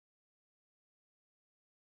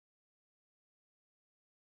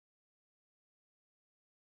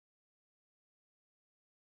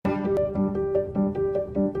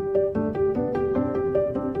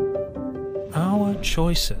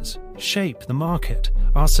choices shape the market,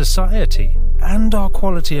 our society, and our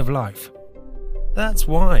quality of life. That's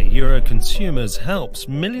why Euroconsumers helps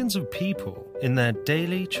millions of people in their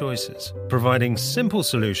daily choices, providing simple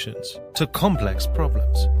solutions to complex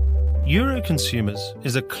problems. Euroconsumers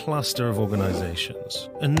is a cluster of organizations,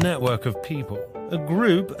 a network of people, a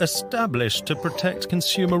group established to protect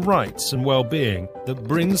consumer rights and well-being that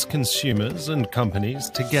brings consumers and companies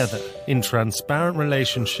together in transparent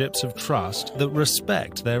relationships of trust that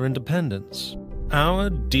respect their independence. Our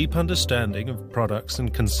deep understanding of products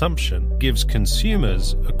and consumption gives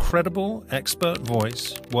consumers a credible, expert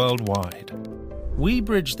voice worldwide. We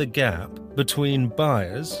bridge the gap between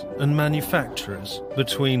buyers and manufacturers,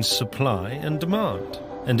 between supply and demand.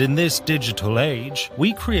 And in this digital age,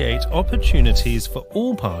 we create opportunities for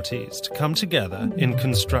all parties to come together in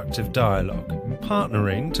constructive dialogue,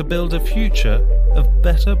 partnering to build a future of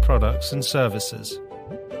better products and services.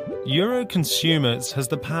 Euroconsumers has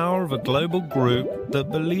the power of a global group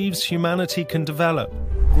that believes humanity can develop,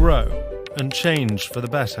 grow, and change for the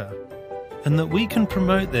better, and that we can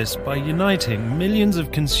promote this by uniting millions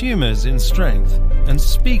of consumers in strength and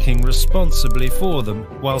speaking responsibly for them,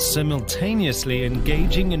 while simultaneously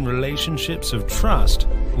engaging in relationships of trust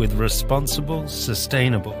with responsible,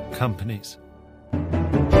 sustainable companies.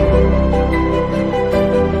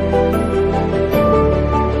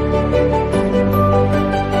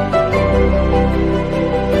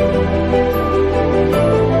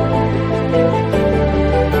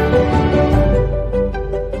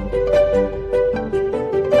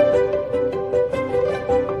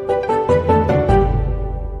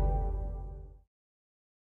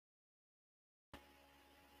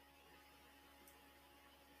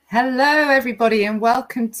 Hello, everybody, and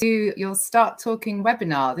welcome to your Start Talking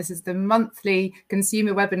webinar. This is the monthly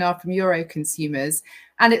consumer webinar from Euroconsumers,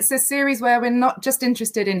 and it's a series where we're not just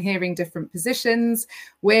interested in hearing different positions,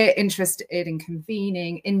 we're interested in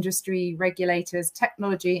convening industry, regulators,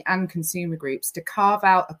 technology, and consumer groups to carve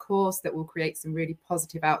out a course that will create some really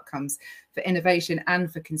positive outcomes for innovation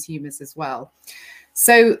and for consumers as well.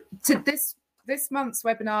 So to this month's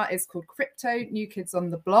webinar is called Crypto, New Kids on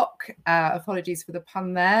the Block. Apologies for the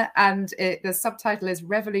pun there. And the subtitle is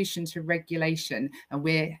Revolution to Regulation. And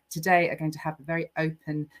we today are going to have a very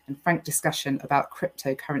open and frank discussion about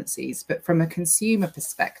cryptocurrencies, but from a consumer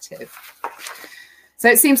perspective. So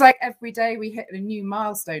it seems like every day we hit a new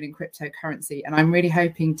milestone in cryptocurrency. And I'm really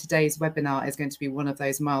hoping today's webinar is going to be one of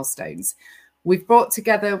those milestones. We've brought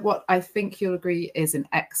together what I think you'll agree is an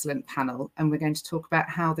excellent panel, and we're going to talk about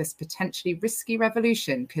how this potentially risky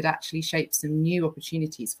revolution could actually shape some new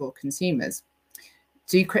opportunities for consumers.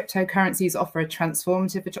 Do cryptocurrencies offer a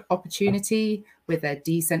transformative opportunity with their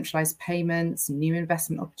decentralized payments, new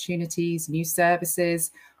investment opportunities, new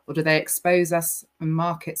services, or do they expose us and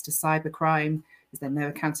markets to cybercrime? Is there no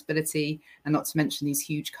accountability? And not to mention these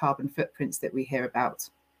huge carbon footprints that we hear about.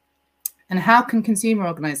 And how can consumer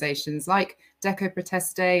organizations like Deco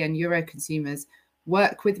Proteste and Euroconsumers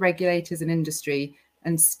work with regulators and industry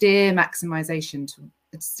and steer innovation to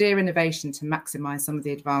maximize some of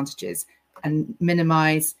the advantages and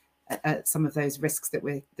minimize some of those risks that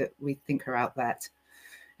we think are out there?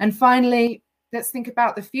 And finally, let's think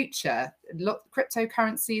about the future.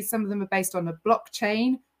 Cryptocurrencies, some of them are based on a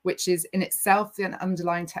blockchain, which is in itself an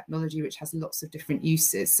underlying technology which has lots of different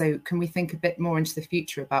uses. So can we think a bit more into the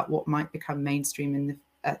future about what might become mainstream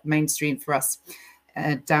mainstream for us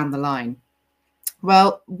down the line?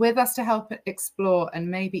 Well, with us to help explore and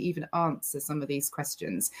maybe even answer some of these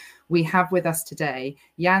questions, we have with us today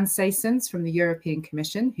Jan Saessens from the European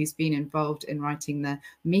Commission, who's been involved in writing the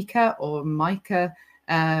MiCA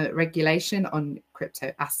regulation on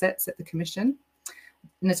crypto assets at the Commission.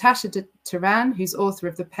 Natasha Turan, who's author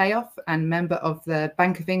of The Payoff and member of the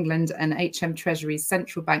Bank of England and HM Treasury's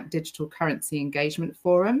Central Bank Digital Currency Engagement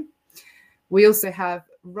Forum. We also have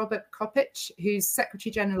Robert Kopich, who's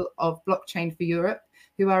Secretary General of Blockchain for Europe,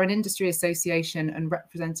 who are an industry association and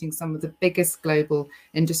representing some of the biggest global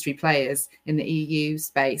industry players in the EU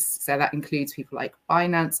space. So that includes people like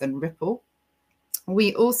Binance and Ripple.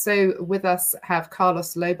 We also with us have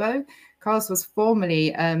Carlos Lobo. Carlos was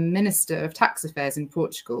formerly Minister of Tax Affairs in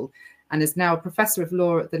Portugal and is now a Professor of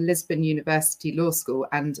Law at the Lisbon University Law School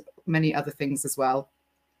and many other things as well.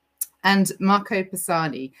 And Marco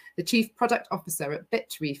Pisani, the Chief Product Officer at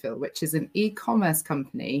BitRefill, which is an e-commerce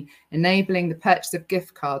company enabling the purchase of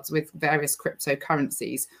gift cards with various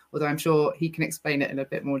cryptocurrencies, although I'm sure he can explain it in a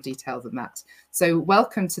bit more detail than that. So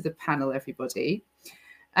welcome to the panel, everybody.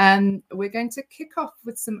 We're going to kick off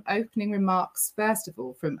with some opening remarks, first of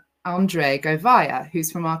all, from Andre Govaya,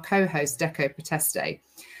 who's from our co-host Deco Proteste.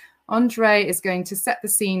 Andre is going to set the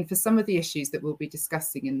scene for some of the issues that we'll be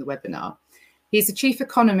discussing in the webinar. He's a chief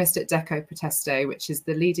economist at Deco Protesto, which is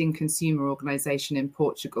the leading consumer organisation in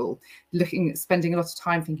Portugal, spending a lot of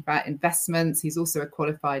time thinking about investments. He's also a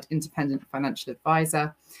qualified independent financial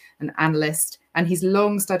advisor, an analyst, and he's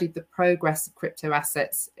long studied the progress of crypto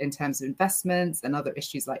assets in terms of investments and other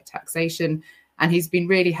issues like taxation. And he's been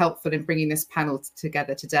really helpful in bringing this panel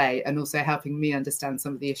together today and also helping me understand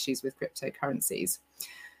some of the issues with cryptocurrencies.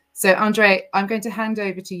 So, Andre, I'm going to hand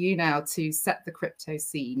over to you now to set the crypto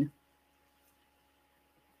scene.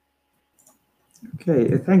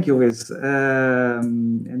 Okay, thank you, Liz.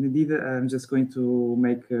 And indeed, I'm just going to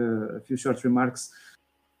make a few short remarks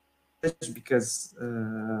because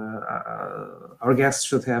our guests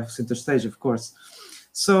should have center stage, of course.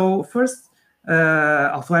 So first,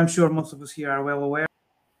 although I'm sure most of us here are well aware,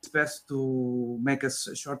 it's best to make a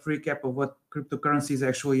short recap of what cryptocurrencies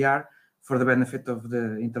actually are for the benefit of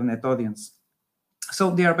the internet audience. So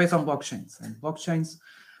they are based on blockchains, and blockchains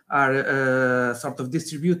are sort of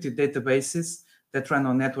distributed databases that run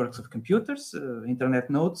on networks of computers, internet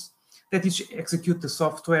nodes, that each execute the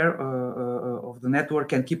software of the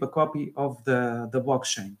network and keep a copy of the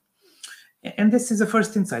blockchain. And this is the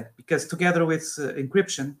first insight, because together with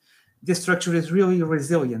encryption, this structure is really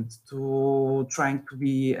resilient to trying to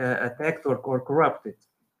be attacked or corrupted.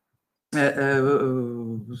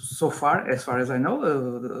 So far as I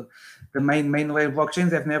know, the main layer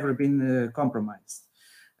blockchains have never been compromised.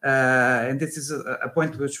 And this is a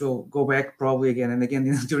point which will go back probably again and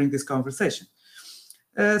again during this conversation.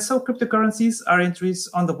 So cryptocurrencies are entries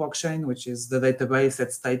on the blockchain, which is the database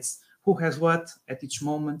that states who has what at each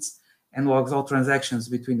moment and logs all transactions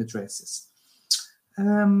between addresses.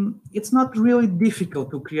 It's not really difficult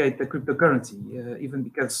to create a cryptocurrency, even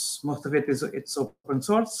because most of it's open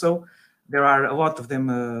source. So there are a lot of them.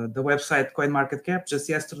 The website CoinMarketCap just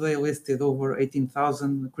yesterday listed over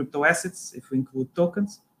 18,000 crypto assets, if we include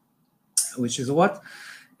tokens, which is a lot.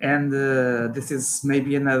 And this is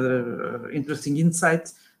maybe another interesting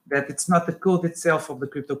insight, that it's not the code itself of the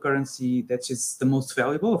cryptocurrency that is the most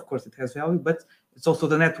valuable. Of course, it has value, but it's also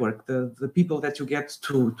the network, the people that you get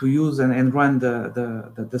to use and run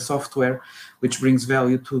the software, which brings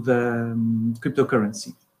value to the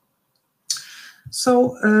cryptocurrency.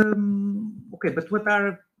 So, okay, but what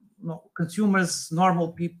are consumers, normal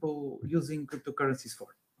people using cryptocurrencies for?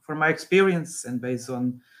 From my experience and based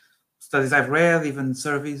on studies I've read, even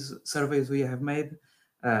surveys we have made,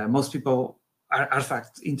 most people are in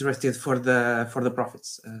fact interested for the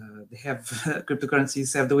profits. They have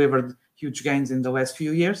cryptocurrencies have delivered huge gains in the last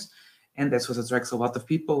few years, and that's what attracts a lot of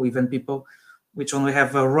people, even people which only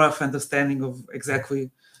have a rough understanding of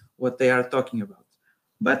exactly what they are talking about.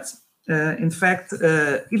 But in fact,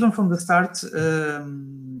 even from the start,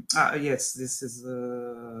 yes, this is.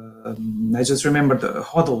 I just remembered the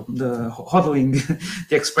hodling,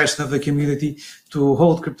 the expression of the community to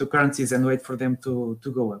hold cryptocurrencies and wait for them to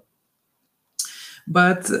go up.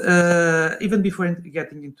 But even before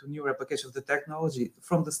getting into new applications of the technology,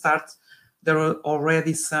 from the start, there are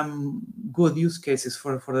already some good use cases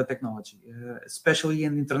for the technology, especially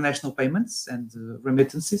in international payments and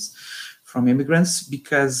remittances from immigrants,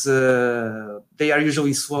 because they are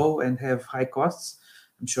usually slow and have high costs.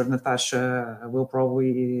 I'm sure Natasha will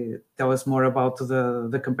probably tell us more about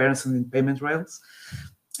the comparison in payment rails.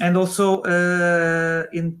 And also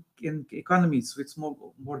in economies with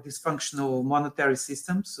more dysfunctional monetary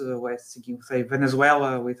systems, like thinking, say,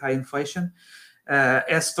 Venezuela with high inflation,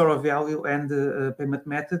 as store of value and payment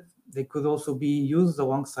method, they could also be used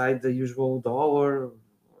alongside the usual dollar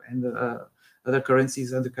and other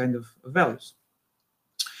currencies, other kind of values.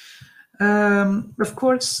 Of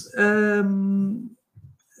course,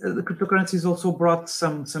 the cryptocurrencies also brought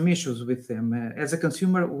some issues with them. As a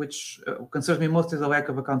consumer, which concerns me most is the lack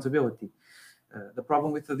of accountability. The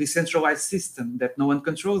problem with the decentralized system, that no one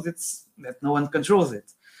controls it.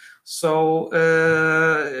 So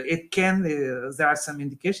it can. There are some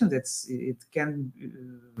indications that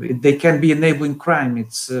they can be enabling crime.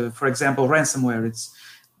 It's, for example, ransomware.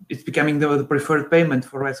 It's becoming the preferred payment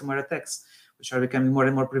for ransomware attacks, which are becoming more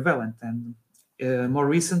and more prevalent. And more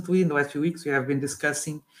recently, in the last few weeks, we have been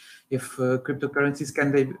discussing if cryptocurrencies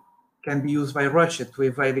can be used by Russia to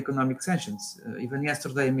evade economic sanctions. Even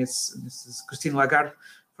yesterday, Mrs. Christine Lagarde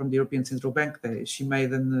from the European Central Bank, she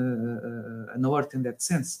made an alert in that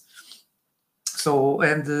sense. So,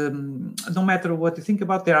 and no matter what you think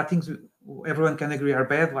about, there are things everyone can agree are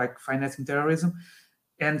bad, like financing terrorism.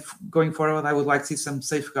 And going forward, I would like to see some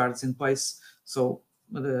safeguards in place, so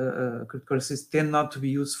the cryptocurrencies tend not to be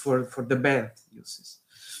used for the bad uses.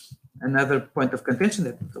 another point of contention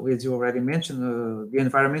that, as you already mentioned, the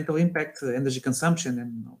environmental impact, energy consumption,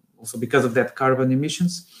 and also because of that, carbon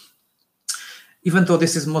emissions. Even though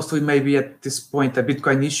this is mostly maybe at this point a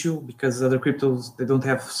Bitcoin issue, because other cryptos, they don't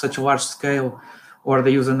have such a large scale, or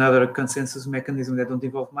they use another consensus mechanism that don't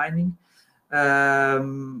involve mining,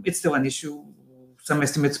 it's still an issue. Some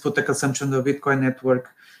estimates put the consumption of Bitcoin network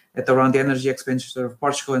at around the energy expenditure of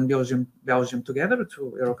Portugal and Belgium together,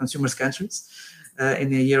 two Euroconsumers countries,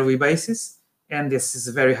 in a yearly basis. And this is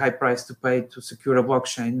a very high price to pay to secure a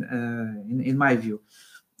blockchain, in my view.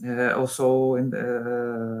 Also,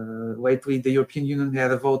 lately, the European Union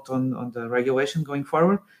had a vote on the regulation going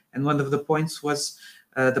forward, and one of the points was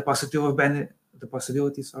the possibility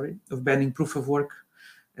of banning proof of work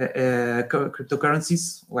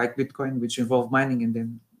cryptocurrencies like Bitcoin, which involve mining and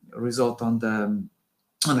then result on the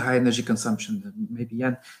high energy consumption. Maybe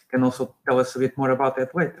Jan can also tell us a bit more about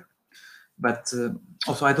that later. But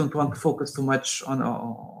also, I don't want to focus too much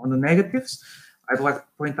on the negatives. I'd like to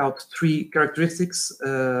point out three characteristics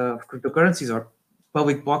of cryptocurrencies or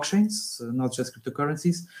public blockchains, not just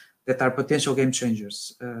cryptocurrencies, that are potential game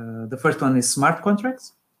changers. The first one is smart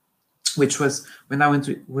contracts, which was when I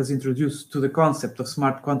was introduced to the concept of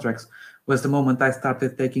smart contracts was the moment I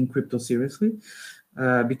started taking crypto seriously,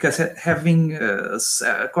 because having a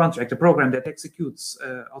contract, a program that executes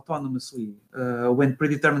autonomously when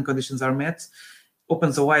predetermined conditions are met,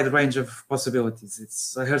 opens a wide range of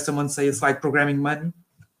possibilities. I heard someone say it's like programming money,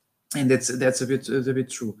 and that's a bit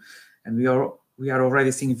true. And we are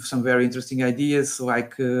already seeing some very interesting ideas,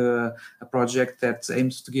 like a project that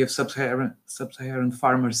aims to give sub-Saharan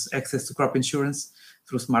farmers access to crop insurance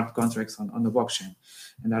through smart contracts on the blockchain.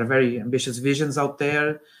 And there are very ambitious visions out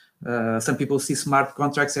there. Some people see smart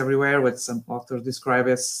contracts everywhere, what some authors describe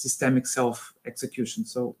as systemic self-execution.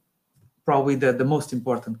 So probably the most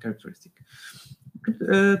important characteristic.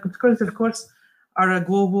 Cryptocurrencies, of course, are a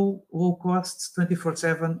global, low-cost,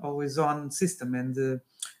 24/7, always-on system. And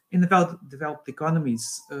in developed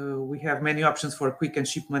economies, we have many options for quick and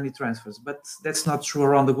cheap money transfers, but that's not true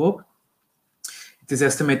around the globe. It is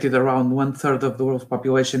estimated around 1/3 of the world's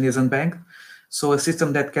population is unbanked. So a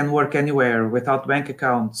system that can work anywhere without bank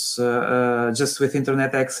accounts, just with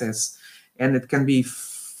internet access, and it can be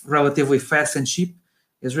relatively fast and cheap,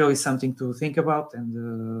 is really something to think about.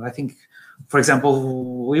 And I think, for example,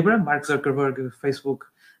 Libra, Mark Zuckerberg, Facebook,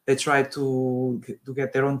 they try to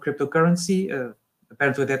get their own cryptocurrency.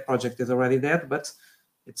 Apparently that project is already dead, but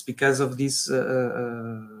it's because of these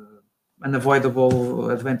unavoidable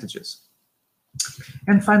advantages.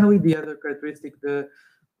 And finally, the other characteristic, the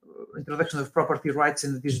introduction of property rights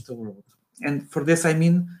in the digital world. And for this, I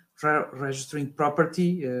mean registering property,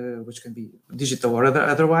 which can be digital or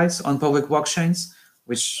otherwise, on public blockchains,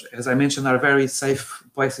 which, as I mentioned, are very safe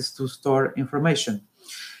places to store information.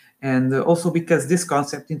 And also because this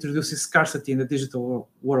concept introduces scarcity in the digital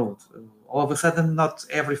world. All of a sudden, not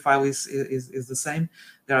every file is the same.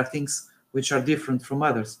 There are things which are different from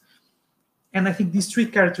others. And I think these three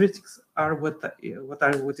characteristics are what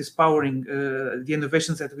is powering the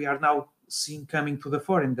innovations that we are now seeing coming to the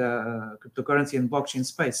fore in the cryptocurrency and blockchain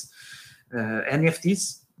space. NFTs,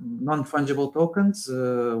 non-fungible tokens,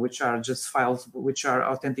 which are just files which are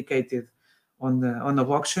authenticated on the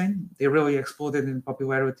blockchain. They really exploded in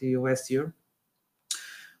popularity last year.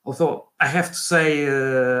 Although I have to say,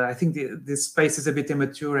 I think this space is a bit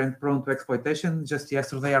immature and prone to exploitation. Just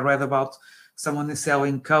yesterday, I read about someone is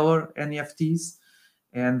selling color NFTs,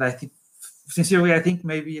 and I think, sincerely, I think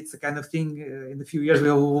maybe it's the kind of thing in a few years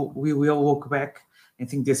we will look back and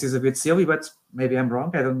think this is a bit silly, but maybe I'm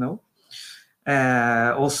wrong. I don't know.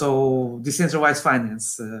 Also, decentralized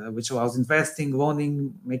finance, which allows investing,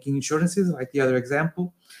 loaning, making insurances, like the other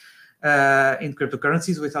example, in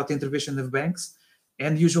cryptocurrencies without intervention of banks,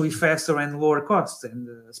 and usually faster and lower costs. And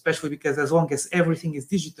especially because as long as everything is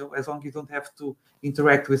digital, as long as you don't have to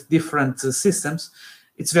interact with different systems,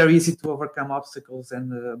 it's very easy to overcome obstacles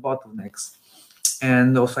and bottlenecks.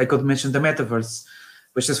 And also I could mention the metaverse,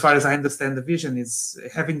 which, as far as I understand the vision, is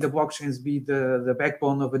having the blockchains be the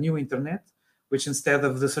backbone of a new internet, which instead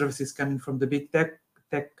of the services coming from the big tech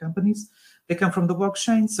companies, they come from the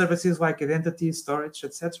blockchain, services like identity, storage,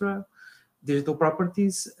 etc., digital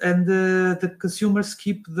properties, and the consumers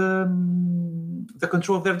keep the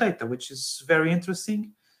control of their data, which is very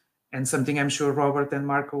interesting and something I'm sure Robert and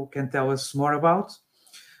Marco can tell us more about.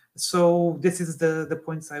 So this is the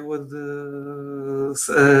points I would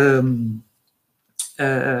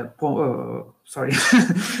sorry.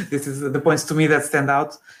 This is the points to me that stand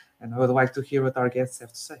out, and I would like to hear what our guests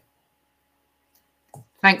have to say.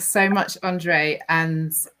 Thanks so much, Andre.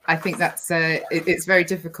 And I think that's it's very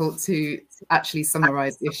difficult to actually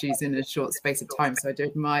summarize issues in a short space of time. So I do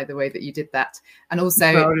admire the way that you did that. And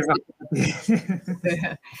also,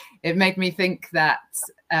 it made me think that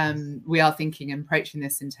we are thinking and approaching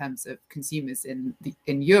this in terms of consumers in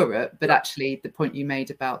Europe, but actually the point you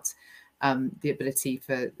made about the ability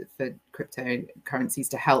for cryptocurrencies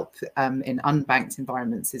to help in unbanked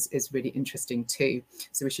environments is really interesting too.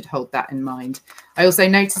 So we should hold that in mind. I also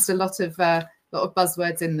noticed a lot of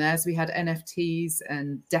buzzwords in there. So we had NFTs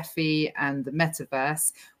and DeFi and the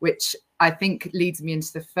metaverse, which I think leads me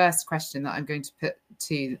into the first question that I'm going to put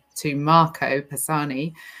to Marco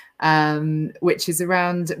Pisani, which is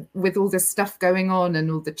around, with all this stuff going on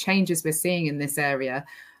and all the changes we're seeing in this area,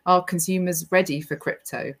 are consumers ready for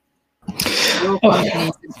crypto?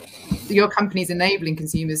 Your company's enabling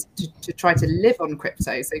consumers to try to live on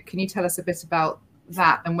crypto. So can you tell us a bit about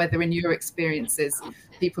that and whether in your experiences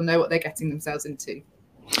people know what they're getting themselves into?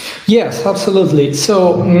 Yes, absolutely.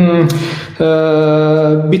 So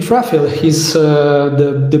Bitrefill is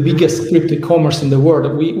the biggest crypto commerce in the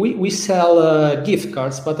world. We sell gift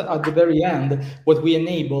cards, but at the very end, what we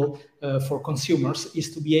enable for consumers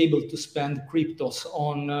is to be able to spend cryptos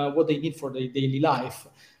on what they need for their daily life.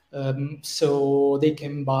 So they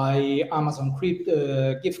can buy Amazon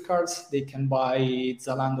gift cards, they can buy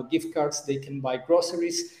Zalando gift cards, they can buy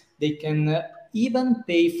groceries, they can even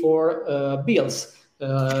pay for bills.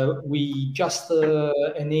 We just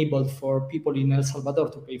enabled for people in El Salvador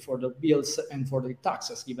to pay for the bills and for the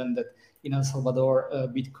taxes, given that in El Salvador,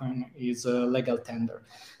 Bitcoin is a legal tender.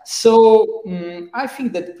 So I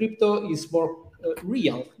think that crypto is more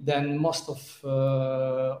real than most of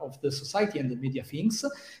the society and the media thinks.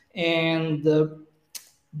 And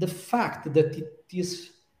the fact that it is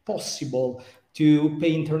possible to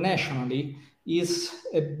pay internationally is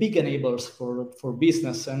a big enabler for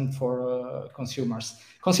business and for consumers.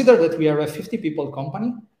 Consider that we are a 50 people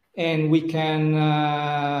company, and we can,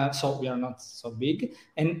 so we are not so big,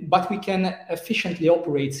 but we can efficiently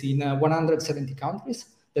operate in 170 countries.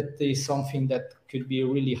 That is something that could be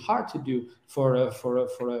really hard to do for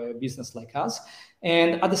a business like us.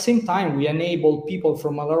 And at the same time, we enable people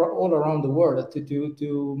from all around the world to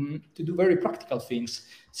do very practical things.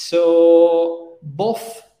 So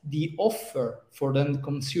both the offer for the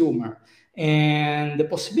consumer and the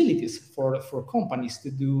possibilities for companies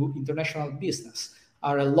to do international business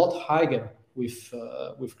are a lot higher with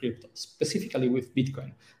crypto, specifically with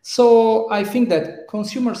Bitcoin. So I think that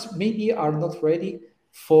consumers maybe are not ready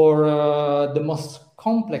for the most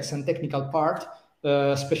complex and technical part,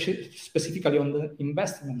 specifically on the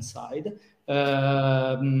investment side.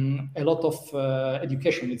 A lot of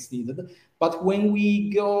education is needed. But when we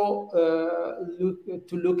go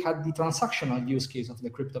look at the transactional use case of the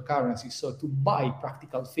cryptocurrency, so to buy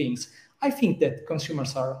practical things, I think that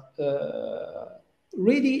consumers are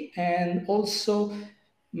ready, and also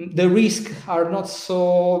the risks are not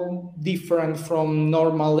so different from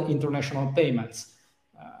normal international payments.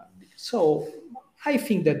 So I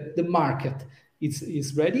think that the market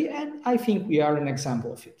is ready, and I think we are an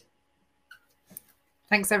example of it.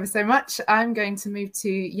 Thanks ever so much. I'm going to move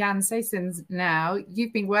to Jan Seysens now.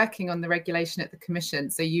 You've been working on the regulation at the Commission,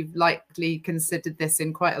 so you've likely considered this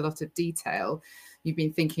in quite a lot of detail. You've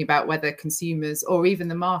been thinking about whether consumers or even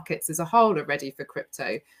the markets as a whole are ready for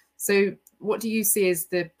crypto. So what do you see as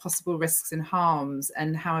the possible risks and harms,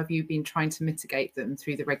 and how have you been trying to mitigate them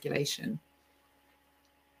through the regulation?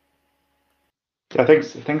 Yeah,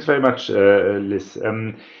 thanks very much, Liz.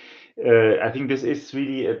 I think this is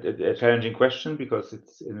really a challenging question, because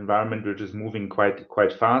it's an environment which is moving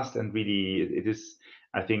quite fast, and really it is,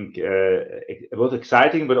 I think, both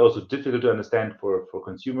exciting but also difficult to understand for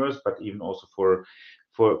consumers, but even also for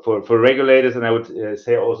regulators, and I would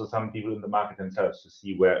say also some people in the market themselves, to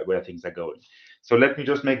see where things are going. So let me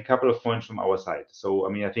just make a couple of points from our side. So I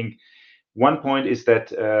mean, I think one point is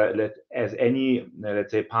that as any,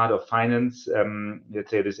 let's say, part of finance, let's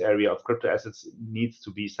say this area of crypto assets needs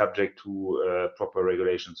to be subject to proper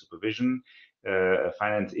regulation supervision.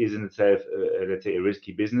 Finance is in itself, let's say, a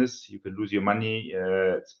risky business. You can lose your money.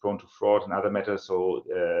 It's prone to fraud and other matters. So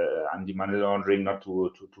anti-money laundering, not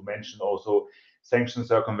to mention also sanctions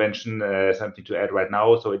circumvention, something to add right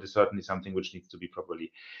now. So it is certainly something which needs to be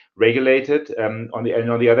properly regulated. On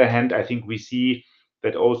the other hand, I think we see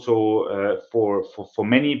that also for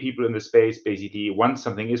many people in the space, basically, once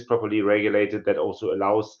something is properly regulated, that also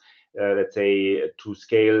allows, let's say, to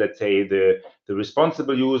scale, let's say, the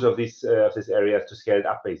responsible use of these areas, to scale it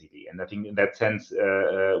up, basically. And I think in that sense,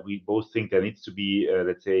 we both think there needs to be,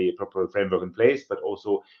 let's say, a proper framework in place. But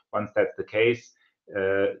also, once that's the case,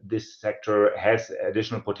 this sector has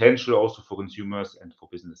additional potential also for consumers and for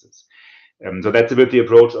businesses. So that's a bit the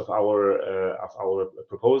approach of our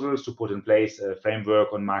proposals, to put in place a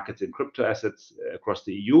framework on markets in crypto assets across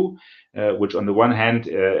the EU, which on the one hand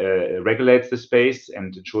regulates the space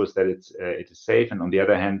and ensures that it is safe, and on the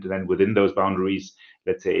other hand, then within those boundaries,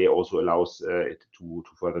 let's say, also allows it to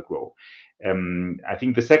further grow. I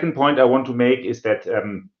think the second point I want to make is that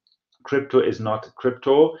crypto is not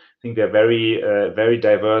crypto. I think they're very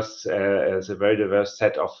diverse. It's a very diverse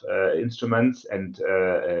set of instruments, and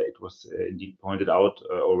it was indeed pointed out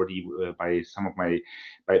already by some of my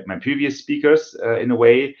previous speakers in a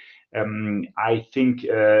way. I think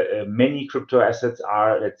many crypto assets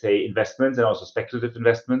are, let's say, investments and also speculative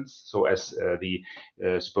investments. So as the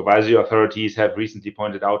supervisory authorities have recently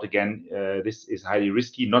pointed out again, this is highly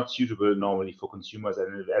risky, not suitable normally for consumers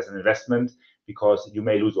as an investment, because you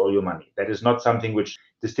may lose all your money. That is not something which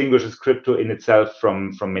distinguishes crypto in itself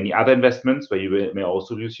from many other investments where you may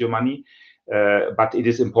also lose your money. But it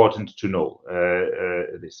is important to know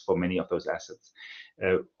this for many of those assets.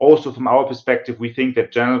 Also, from our perspective, we think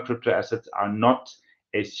that general crypto assets are not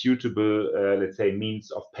a suitable, let's say,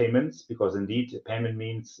 means of payments, because indeed payment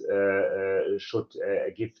means should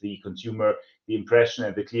give the consumer the impression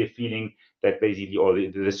and the clear feeling that basically, or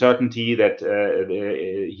the certainty that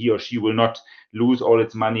he or she will not lose all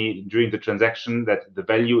its money during the transaction, that the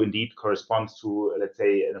value indeed corresponds to, let's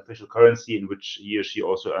say, an official currency in which he or she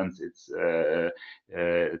also earns its,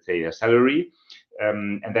 let's say, a salary.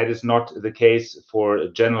 And that is not the case for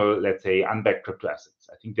general, let's say, unbacked crypto assets.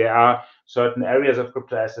 I think there are certain areas of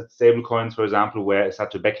crypto assets, stablecoins, for example, where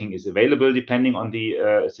such a backing is available depending on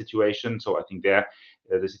the situation. So I think there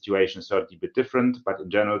the situation is certainly a bit different. But in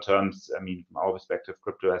general terms, I mean, from our perspective,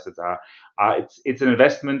 crypto assets it's an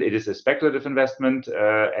investment. It is a speculative investment,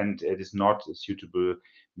 and it is not a suitable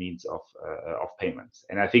means of payments.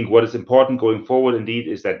 And I think what is important going forward, indeed,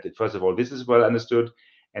 is that first of all, this is well understood.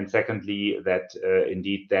 And secondly, that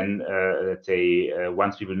indeed then, let's say,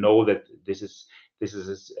 once people know that this is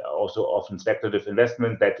also often speculative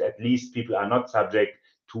investment, that at least people are not subject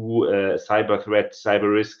to cyber threats,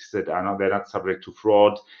 cyber risks, they're not subject to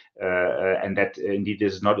fraud, and that indeed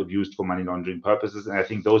this is not abused for money laundering purposes. And I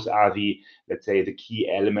think those are the, let's say, the key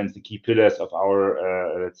elements, the key pillars of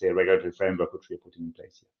our, let's say, regulatory framework which we are putting in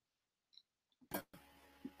place here.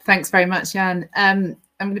 Thanks very much, Jan. I'm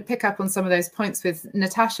going to pick up on some of those points with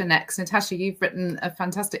Natasha next. Natasha, you've written a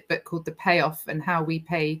fantastic book called The Payoff, and How We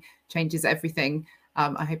Pay Changes Everything.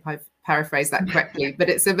 I hope I've paraphrased that correctly, but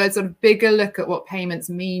it's a sort of bigger look at what payments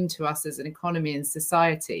mean to us as an economy and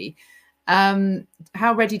society.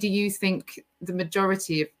 How ready do you think the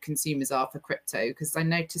majority of consumers are for crypto? Because I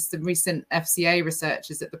noticed some recent FCA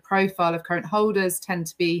research is that the profile of current holders tend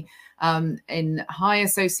to be in higher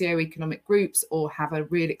socioeconomic groups or have a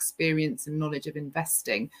real experience and knowledge of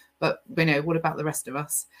investing. But what about the rest of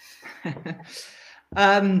us?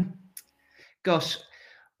 Gosh,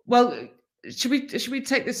 well, should we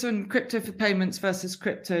take this on crypto for payments versus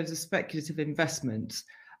crypto as a speculative investment?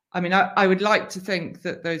 I mean, I would like to think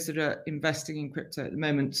that those that are investing in crypto at the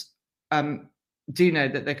moment do know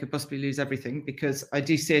that they could possibly lose everything, because I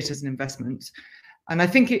do see it as an investment. And I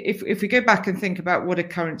think if we go back and think about what a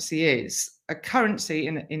currency is, a currency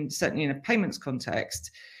in certainly in a payments context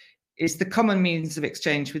is the common means of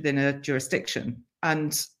exchange within a jurisdiction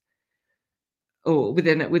or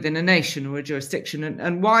within a nation or a jurisdiction.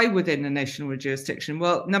 And why within a nation or a jurisdiction?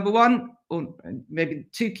 Well, number one, or maybe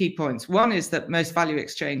two key points. One is that most value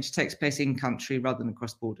exchange takes place in country rather than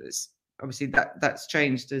across borders. Obviously, that's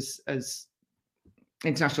changed as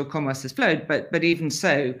international commerce has flowed, but even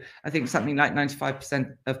so, I think something like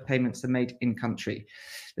 95% of payments are made in country.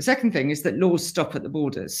 The second thing is that laws stop at the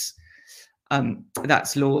borders.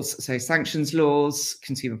 That's laws, so sanctions laws,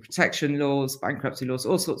 consumer protection laws, bankruptcy laws,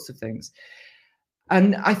 all sorts of things.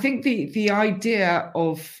 And I think the idea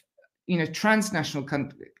of transnational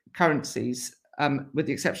currencies, with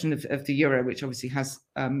the exception of the euro, which obviously has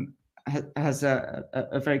a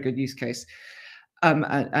very good use case,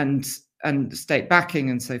 and state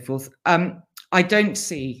backing and so forth, I don't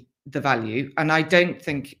see the value, and I don't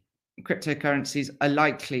think cryptocurrencies are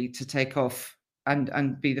likely to take off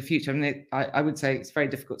and be the future. I mean, I would say it's very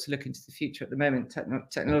difficult to look into the future at the moment.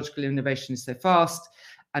 Technological innovation is so fast,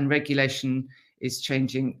 and regulation is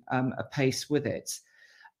changing apace with it.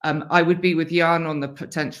 I would be with Jan on the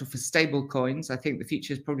potential for stable coins. I think the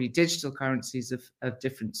future is probably digital currencies of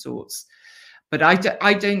different sorts. But I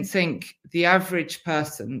don't think the average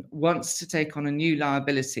person wants to take on a new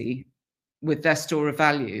liability with their store of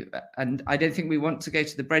value. And I don't think we want to go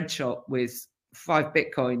to the bread shop with 5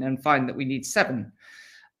 Bitcoin and find that we need 7.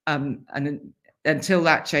 And until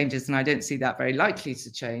that changes, and I don't see that very likely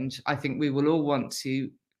to change, I think we will all want to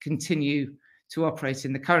continue to operate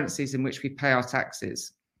in the currencies in which we pay our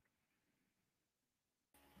taxes.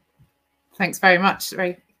 Thanks very much.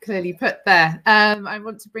 Very clearly put there. I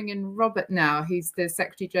want to bring in Robert now. He's the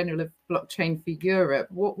Secretary General of Blockchain for Europe.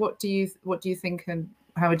 What do you think, and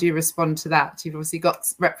how would you respond to that? You've obviously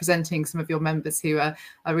got representing some of your members who are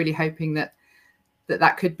really hoping that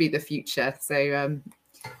could be the future. So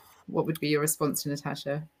what would be your response to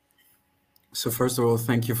Natasha? So first of all,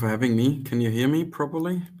 thank you for having me. Can you hear me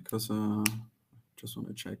properly? Because just want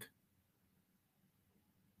to check.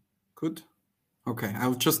 Good. Okay,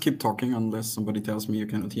 I'll just keep talking unless somebody tells me you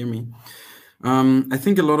cannot hear me. I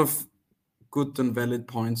think a lot of good and valid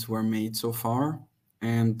points were made so far,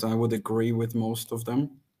 and I would agree with most of them.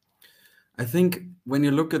 I think when you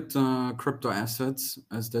look at crypto assets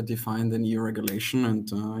as they're defined in EU regulation,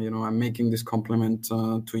 and I'm making this compliment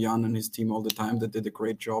to Jan and his team all the time. They did a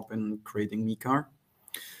great job in creating MiCAR.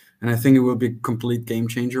 And I think it will be a complete game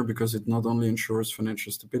changer because it not only ensures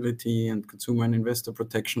financial stability and consumer and investor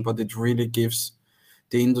protection, but it really gives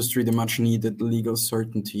the industry the much needed legal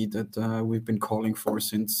certainty that we've been calling for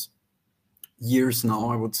since years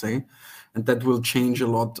now, I would say. And that will change a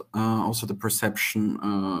lot also the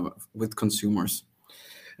perception with consumers.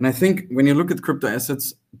 And I think when you look at crypto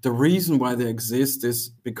assets, the reason why they exist is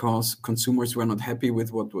because consumers were not happy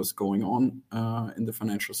with what was going on in the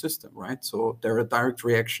financial system, right? So they're a direct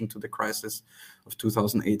reaction to the crisis of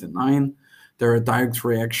 2008 and 9. They're a direct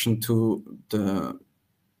reaction to the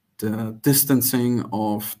distancing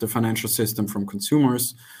of the financial system from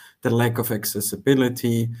consumers, the lack of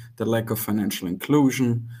accessibility, the lack of financial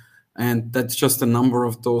inclusion. And that's just a number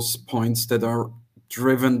of those points that are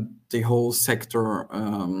driven the whole sector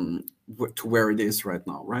to where it is right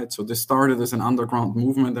now, right? So this started as an underground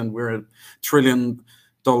movement, and we're a $1 trillion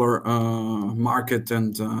market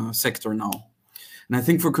and sector now. And I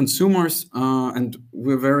think for consumers, and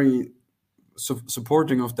we're very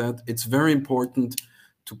supporting of that, it's very important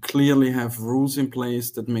to clearly have rules in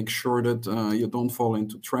place that make sure that you don't fall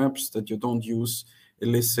into traps, that you don't use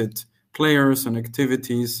illicit players and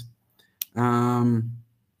activities. And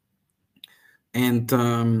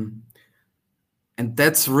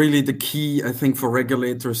that's really the key, I think, for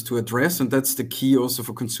regulators to address, and that's the key also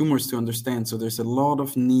for consumers to understand. So there's a lot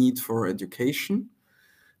of need for education.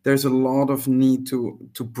 There's a lot of need to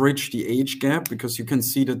bridge the age gap, because you can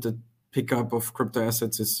see that the pickup of crypto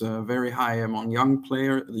assets is very high among young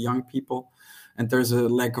people, and there's a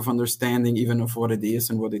lack of understanding even of what it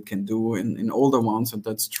is and what it can do in older ones, and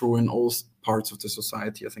that's true in all parts of the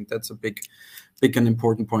society. I think that's a big and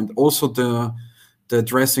important point. Also, the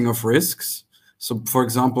addressing of risks. So, for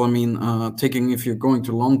example, I mean, if you're going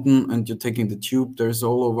to London and you're taking the tube, there's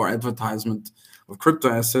all over advertisement of crypto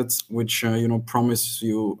assets, which promise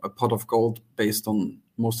you a pot of gold based on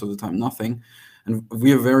most of the time nothing. And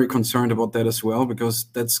we are very concerned about that as well, because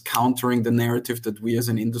that's countering the narrative that we as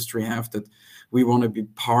an industry have, that we want to be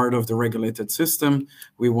part of the regulated system.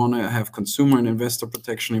 We want to have consumer and investor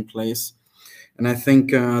protection in place. And I think,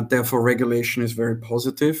 therefore, regulation is very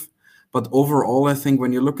positive. But overall, I think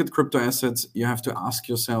when you look at crypto assets, you have to ask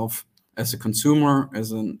yourself, as a consumer,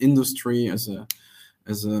 as an industry, as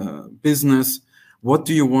a business, what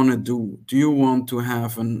do you want to do? Do you want to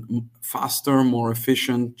have a faster, more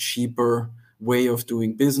efficient, cheaper way of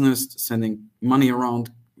doing business, sending money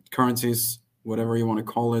around, currencies, whatever you want to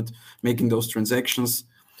call it, making those transactions?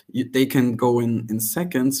 They can go in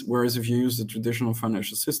seconds, whereas if you use the traditional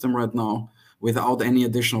financial system right now, without any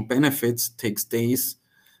additional benefits, takes days,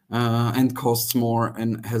 and costs more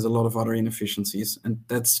and has a lot of other inefficiencies. And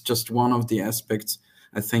that's just one of the aspects,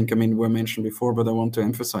 I think, were mentioned before, but I want to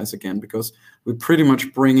emphasize again, because we're pretty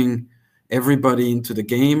much bringing everybody into the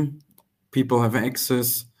game. People have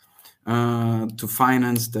access to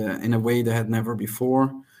finance in a way they had never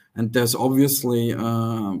before. And there's obviously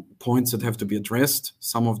points that have to be addressed.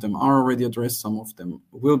 Some of them are already addressed, some of them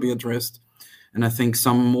will be addressed. And I think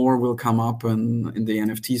some more will come up in the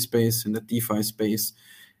NFT space, in the DeFi space,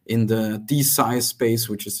 in the DeSci space,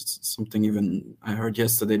 which is something even I heard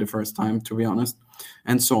yesterday the first time, to be honest,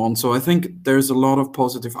 and so on. So I think there's a lot of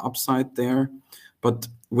positive upside there, but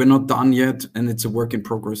we're not done yet, and it's a work in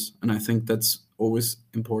progress. And I think that's always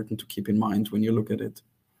important to keep in mind when you look at it.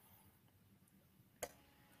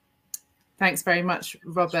 Thanks very much,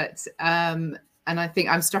 Robert. And I think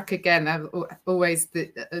I'm struck again. Always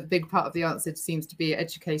a big part of the answer seems to be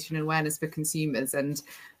education and awareness for consumers. And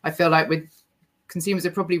I feel like consumers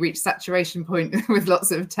have probably reached saturation point with lots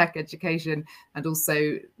of tech education. And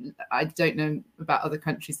also, I don't know about other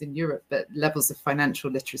countries in Europe, but levels of financial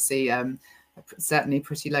literacy certainly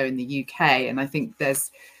pretty low in the UK. And I think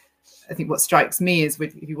what strikes me is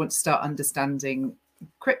if you want to start understanding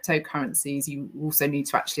cryptocurrencies, you also need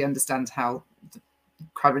to actually understand how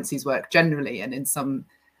currencies work generally. And in some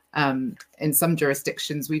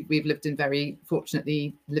jurisdictions, we've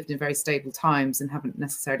fortunately lived in very stable times and haven't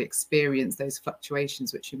necessarily experienced those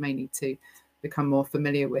fluctuations, which you may need to become more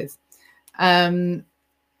familiar with. Natasha,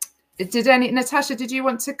 did you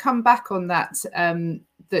want to come back on that,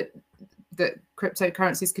 that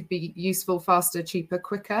cryptocurrencies could be useful, faster, cheaper,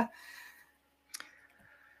 quicker?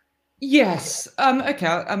 Yes. Okay.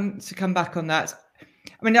 To come back on that,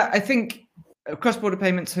 I mean, I think cross-border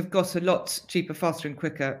payments have got a lot cheaper, faster, and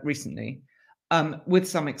quicker recently, with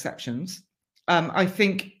some exceptions. I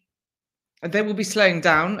think they will be slowing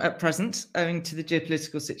down at present owing to the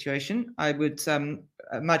geopolitical situation. I would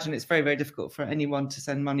imagine it's very, very difficult for anyone to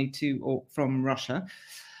send money to or from Russia,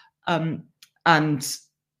 and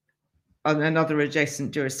other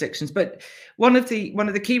adjacent jurisdictions. But one of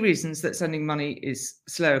the key reasons that sending money is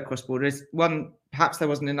slow across border is, one, perhaps there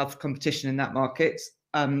wasn't enough competition in that market.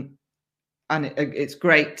 And it's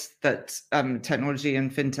great that technology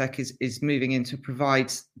and fintech is moving in to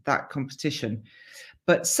provide that competition.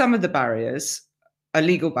 But some of the barriers are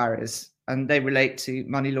legal barriers, and they relate to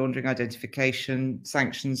money laundering, identification,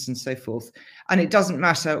 sanctions, and so forth. And it doesn't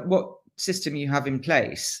matter what system you have in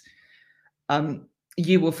place,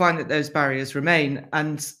 you will find that those barriers remain.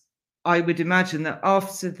 And I would imagine that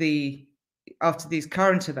after these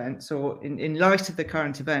current events, or in light of the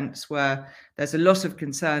current events, where there's a lot of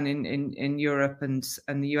concern in Europe and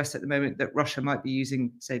the US at the moment that Russia might be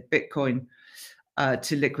using, say, Bitcoin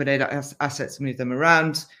to liquidate assets and move them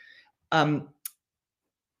around,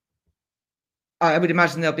 I would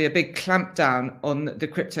imagine there'll be a big clampdown on the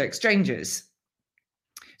crypto exchanges.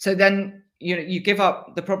 So then you give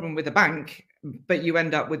up the problem with the bank, but you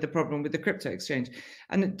end up with the problem with the crypto exchange.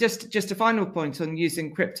 And just a final point on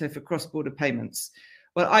using crypto for cross-border payments.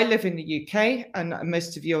 Well, I live in the UK, and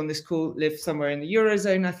most of you on this call live somewhere in the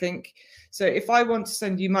Eurozone, I think. So if I want to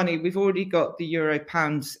send you money, we've already got the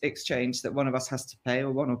euro-pound exchange that one of us has to pay,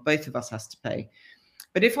 or one or both of us has to pay.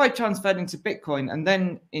 But if I transferred into Bitcoin and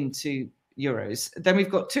then into euros, then we've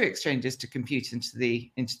got two exchanges to compute into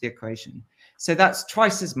the equation. So that's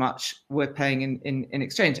twice as much we're paying in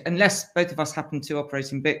exchange, unless both of us happen to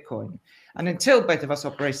operate in Bitcoin. And until both of us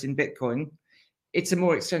operate in Bitcoin, it's a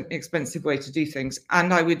more expensive way to do things.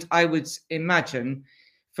 And I would imagine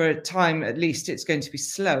for a time at least it's going to be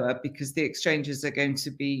slower, because the exchanges are going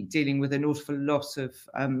to be dealing with an awful lot of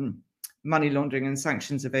money laundering and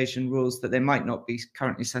sanctions evasion rules that they might not be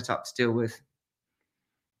currently set up to deal with.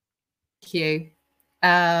 Thank you.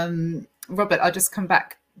 Robert, I'll just come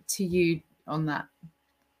back to you on that.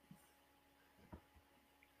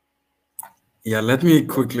 Yeah, let me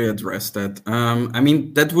quickly address that. I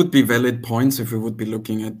mean, that would be valid points if we would be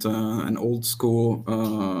looking at an old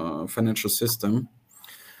school financial system.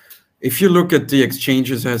 If you look at the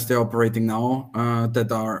exchanges as they're operating now,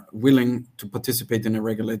 that are willing to participate in a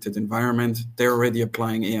regulated environment, they're already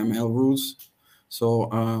applying AML rules. So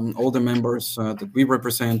all the members that we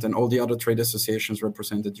represent and all the other trade associations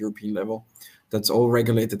represent at European level, that's all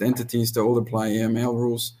regulated entities, they all apply AML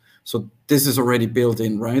rules. So this is already built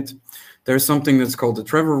in, right? There's something that's called the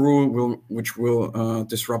Trevor rule, which will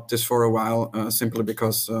disrupt this for a while, simply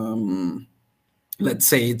because, let's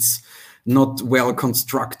say, it's not well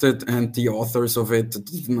constructed and the authors of it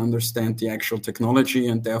didn't understand the actual technology,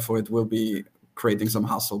 and therefore it will be creating some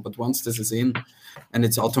hassle. But once this is in and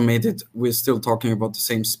it's automated, we're still talking about the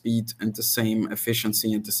same speed and the same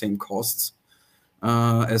efficiency and the same costs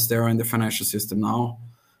as there are in the financial system now.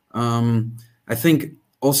 I think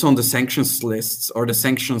also on the sanctions lists or the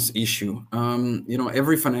sanctions issue,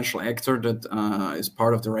 every financial actor that is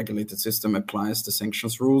part of the regulated system applies the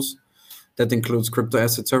sanctions rules. That includes crypto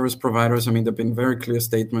asset service providers. I mean, there have been very clear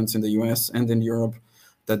statements in the US and in Europe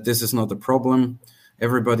that this is not a problem.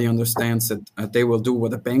 Everybody understands that they will do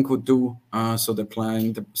what a bank would do. So they're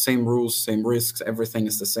applying the same rules, same risks, everything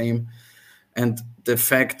is the same. And the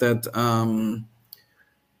fact that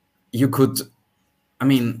you could, I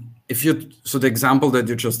mean, so the example that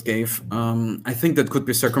you just gave, I think that could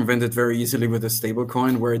be circumvented very easily with a stable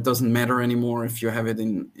coin, where it doesn't matter anymore if you have it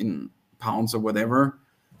in pounds or whatever.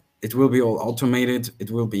 It will be all automated,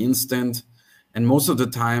 it will be instant. And most of the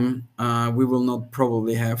time, we will not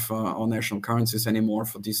probably have our national currencies anymore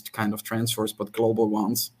for these kind of transfers, but global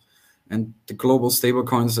ones. And the global stable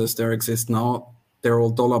coins as they exist now, they're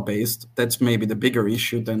all dollar-based. That's maybe the bigger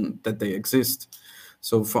issue than that they exist.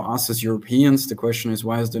 So for us as Europeans, the question is,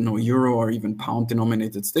 why is there no euro or even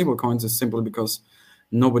pound-denominated stable coins? It's simply because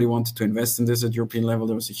Nobody wanted to invest in this at European level.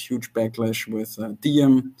 There was a huge backlash with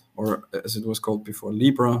Diem, or as it was called before,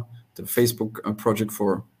 Libra, the Facebook project,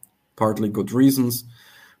 for partly good reasons.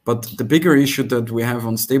 But the bigger issue that we have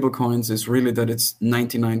on stablecoins is really that it's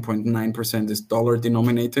 99.9% is dollar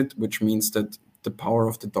denominated, which means that the power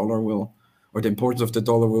of the dollar will, or the importance of the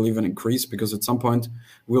dollar will even increase, because at some point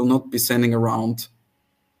we'll not be sending around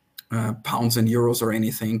pounds and euros or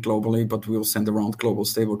anything globally, but we'll send around global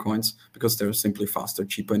stablecoins because they're simply faster,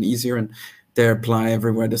 cheaper, and easier, and they apply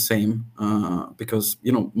everywhere the same, because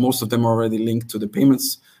most of them are already linked to the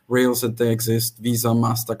payments rails that they exist: Visa,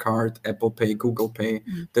 MasterCard, Apple Pay, Google Pay.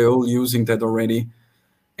 They're all using that already,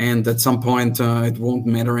 and at some point it won't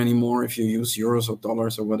matter anymore if you use euros or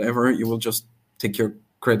dollars or whatever. You will just take your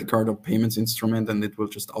credit card or payments instrument and it will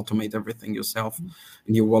just automate everything yourself,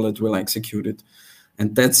 and your wallet will execute it.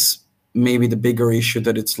 And that's maybe the bigger issue,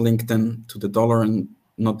 that it's linked then to the dollar and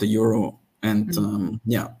not the euro. And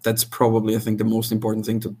that's probably, I think, the most important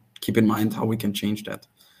thing to keep in mind, how we can change that.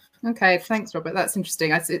 Okay, thanks, Robert. That's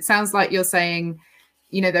interesting. It sounds like you're saying,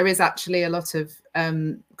 there is actually a lot of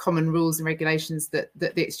common rules and regulations that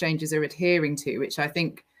the exchanges are adhering to, which I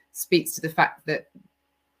think speaks to the fact that,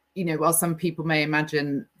 while some people may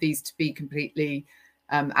imagine these to be completely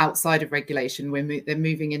outside of regulation, they're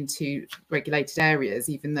moving into regulated areas,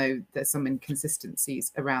 even though there's some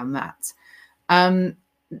inconsistencies around that.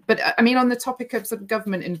 But I mean, on the topic of sort of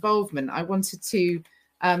government involvement, I wanted to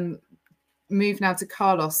move now to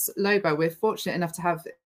Carlos Lobo. We're fortunate enough to have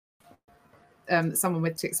someone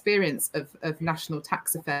with experience of national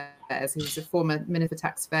tax affairs, who's a former Minister for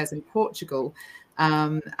Tax Affairs in Portugal,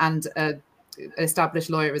 and an established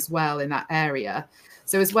lawyer as well in that area.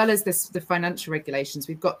 So as well as the financial regulations,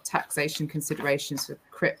 we've got taxation considerations for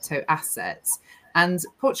crypto assets. And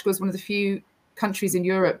Portugal is one of the few countries in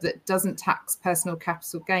Europe that doesn't tax personal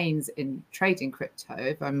capital gains in trading crypto,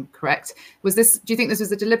 if I'm correct. Do you think this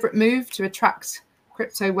was a deliberate move to attract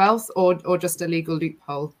crypto wealth, or just a legal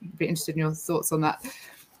loophole? I'd be interested in your thoughts on that.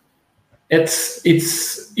 It's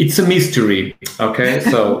a mystery. Okay,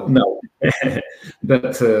 so no,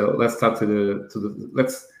 but let's start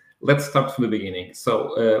let's start from the beginning.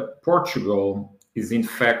 So Portugal is in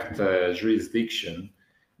fact a jurisdiction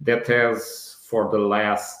that has, for the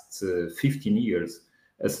last 15 years,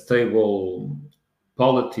 a stable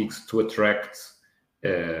politics to attract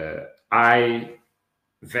high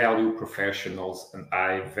value professionals and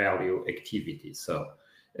high value activities. So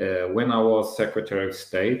when I was Secretary of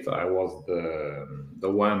State, I was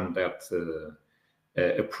the one that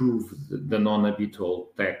approved the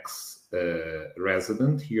non-habitual tax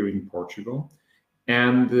resident here in Portugal.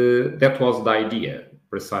 And that was the idea,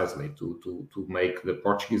 precisely, to make the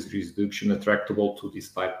Portuguese jurisdiction attractable to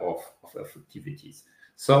this type of activities.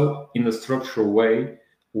 So in a structural way,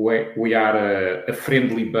 we are a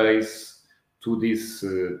friendly base to these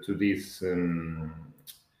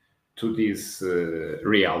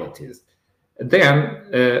realities.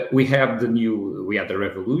 Then we had the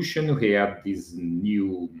revolution. We had these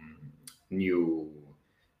new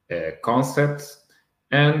concepts,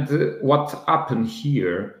 and what happened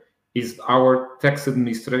here is our tax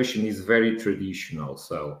administration is very traditional.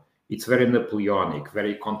 So it's very Napoleonic,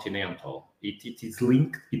 very continental. It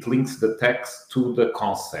links the tax to the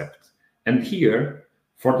concept, and here,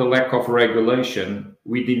 for the lack of regulation,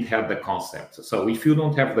 we didn't have the concept. So if you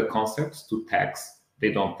don't have the concepts to tax,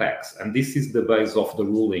 they don't tax. And this is the base of the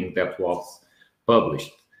ruling that was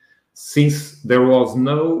published. Since there was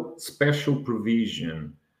no special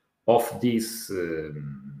provision of this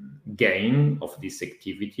gain, of this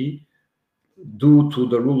activity, due to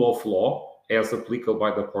the rule of law, as applicable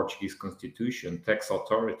by the Portuguese Constitution, tax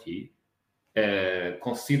authority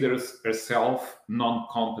considers herself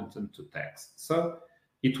non-competent to tax. So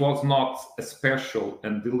it was not a special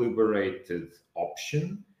and deliberated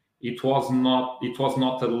option. It was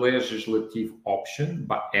not a legislative option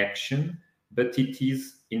by action, but it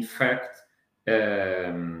is in fact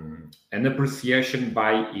an appreciation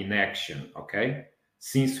by inaction. Okay,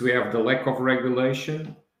 since we have the lack of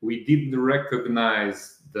regulation, we didn't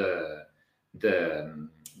recognize the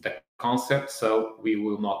concept, so we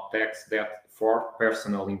will not tax that for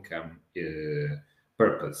personal income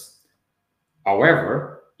purpose.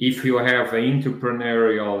 However, if you have an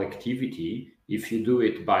entrepreneurial activity, if you do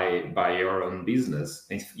it by your own business,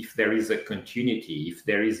 if there is a continuity, if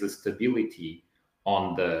there is a stability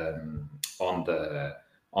on the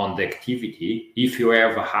activity, if you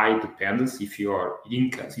have a high dependence, if your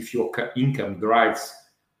income derives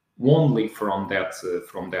only from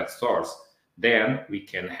that source, then we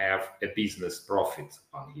can have a business profit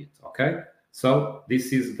on it. Okay, So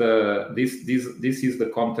this is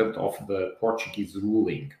the content of the Portuguese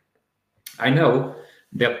ruling. I know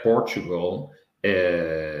that Portugal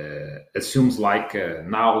assumes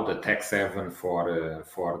now the tax haven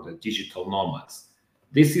for the digital nomads.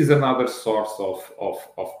 This is another source of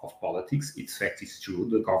politics. In fact, it's true.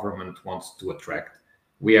 The government wants to attract.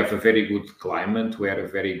 We have a very good climate. We have a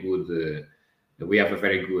very good. We have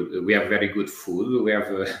very good food. We have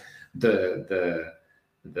the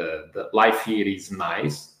life here is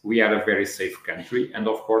nice. We are a very safe country, and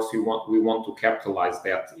of course, we want to capitalize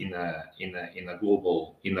that in a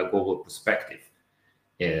global perspective.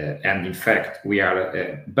 And in fact, we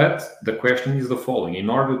are. But the question is the following: in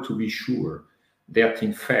order to be sure that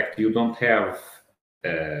in fact you don't have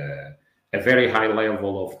a very high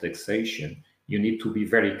level of taxation, you need to be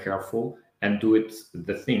very careful and do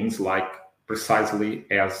the things like precisely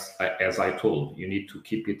as I told. You need to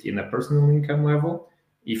keep it in a personal income level.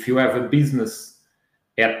 If you have a business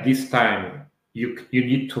at this time, you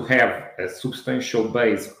need to have a substantial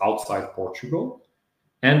base outside Portugal.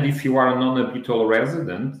 And if you are a non-habitual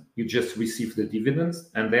resident, you just receive the dividends,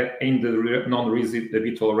 and then in the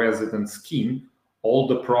non-habitual resident scheme, all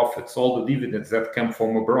the profits, all the dividends that come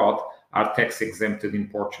from abroad are tax exempted in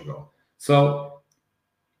Portugal. So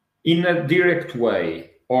in a direct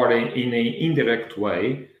way or in an indirect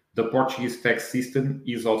way, the Portuguese tax system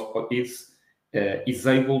is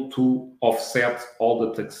able to offset all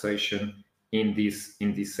the taxation in this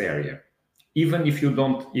area. Even if you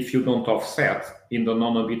don't offset in the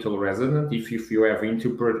non-habitual resident, if you have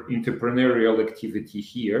entrepreneurial activity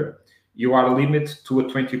here, you are limited to a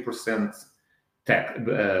 20%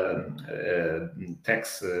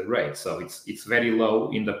 tax rate. So it's very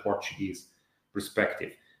low in the Portuguese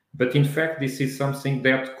perspective. But in fact, this is something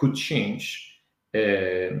that could change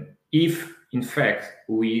if, in fact,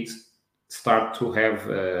 we start to have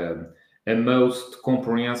a most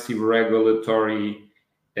comprehensive regulatory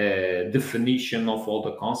definition of all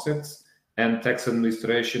the concepts, and tax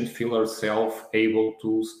administration feel herself able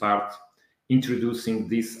to start introducing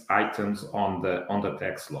these items on the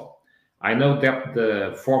tax law. I know that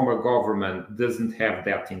the former government doesn't have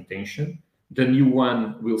that intention. The new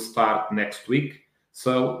one will start next week,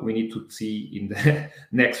 so we need to see in the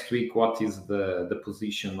next week what is the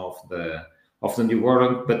position of the new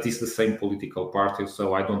government. But it's the same political party,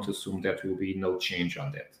 so I don't assume that will be no change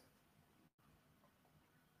on that.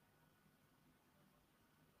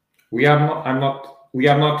 We are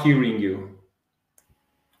not hearing you.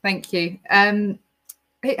 Thank you. Have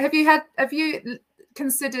you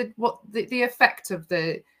considered what the effect of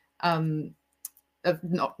the of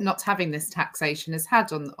not having this taxation has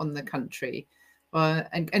had on the country,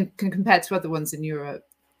 and compared to other ones in Europe?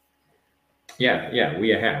 Yeah,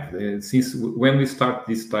 we have. Since when we start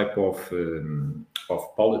this type of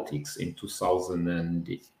politics in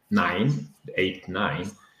 2009,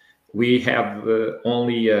 8-9. We have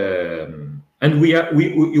only, and we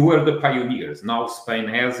were the pioneers. Now Spain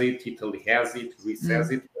has it, Italy has it, Greece has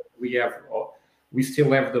it. We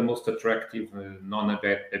still have the most attractive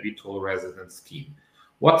non-habitual resident scheme.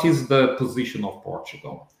 What is the position of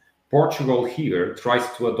Portugal? Portugal here tries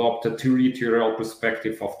to adopt a territorial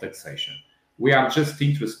perspective of taxation. We are just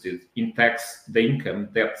interested in tax the income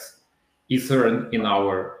that is earned in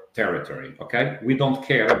our territory. Okay, we don't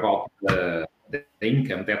care about the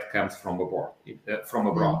income that comes from abroad in the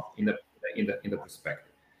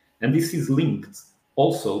perspective, and this is linked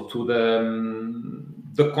also to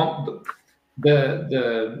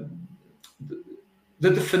the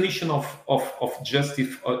definition of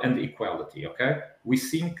justice and equality. Okay, we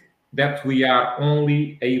think that we are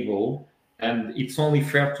only able, and it's only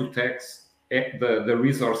fair to tax the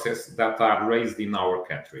resources that are raised in our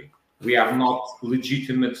country. We are not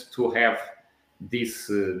legitimate to have this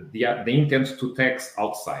the intent to tax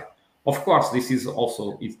outside. Of course, this is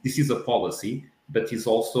a policy, but is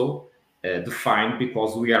also defined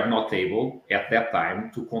because we are not able at that time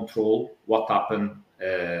to control what happened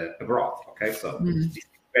abroad. Okay, so it's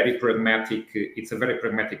very pragmatic. It's a very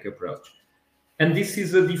pragmatic approach, and this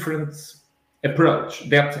is a different approach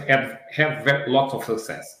that have lots of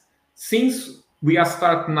success. Since we are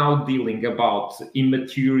start now dealing about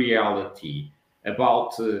immateriality,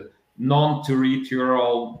 about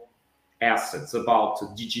non-territorial assets, about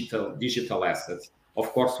digital assets.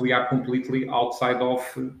 Of course, we are completely outside of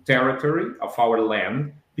territory of our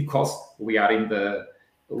land because we are in the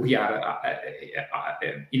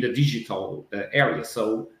digital area.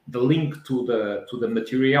 So the link to the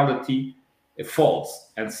materiality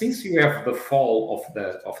falls, and since you have the fall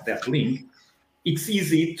of that link, it's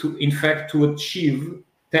easy to, in fact, to achieve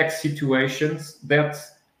tax situations that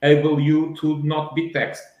enable you to not be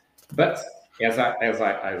taxed. But as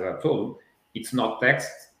I told, it's not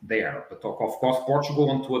taxed there. But of course, Portugal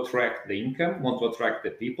want to attract the income, want to attract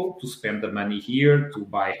the people to spend the money here, to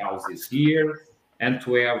buy houses here, and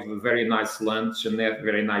to have a very nice lunch and have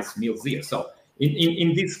very nice meals here. So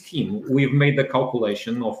in this scheme, we've made the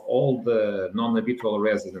calculation of all the non-habitual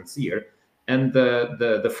residents here, and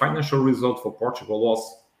the financial result for Portugal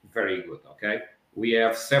was very good, okay? We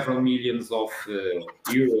have several millions of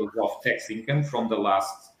euros of tax income from the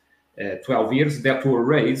last 12 years that were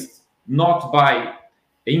raised not by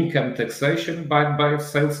income taxation, but by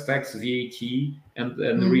sales tax, VAT,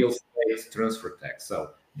 and real estate transfer tax. So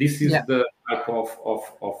this is the type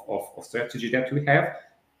of strategy that we have,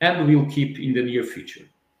 and we'll keep in the near future.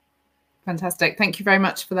 Fantastic. Thank you very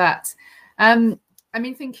much for that. I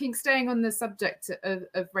mean, staying on the subject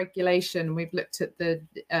of regulation, we've looked at the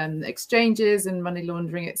exchanges and money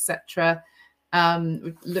laundering, etc.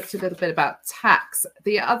 We've looked a little bit about tax.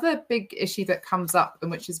 The other big issue that comes up, and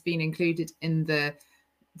which has been included in the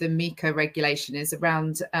MiCA regulation, is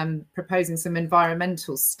around proposing some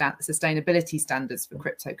environmental sustainability standards for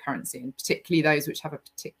cryptocurrency, and particularly those which have a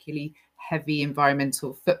particularly heavy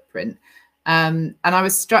environmental footprint. And I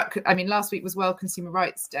was struck, I mean, last week was World Consumer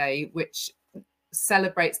Rights Day, which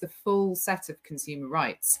celebrates the full set of consumer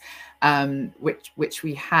rights which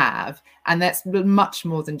we have, and that's much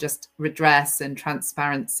more than just redress and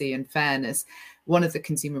transparency and fairness. One of the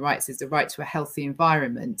consumer rights is the right to a healthy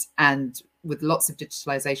environment, and with lots of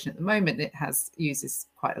digitalization at the moment, it uses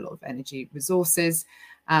quite a lot of energy resources,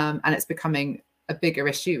 and it's becoming a bigger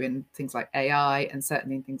issue in things like AI and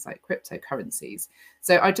certainly in things like cryptocurrencies.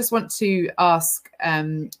 So I just want to ask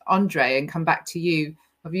Andre, and come back to you,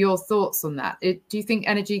 of your thoughts on that. Do you think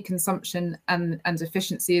energy consumption and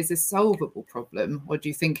efficiency is a solvable problem, or do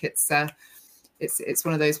you think it's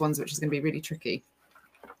one of those ones which is going to be really tricky?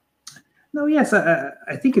 No, yes,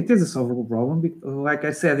 I think it is a solvable problem. Like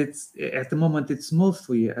I said, at the moment it's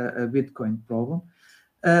mostly a Bitcoin problem.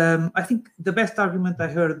 I think the best argument I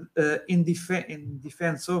heard in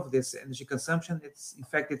defense of this energy consumption,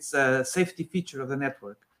 it's a safety feature of the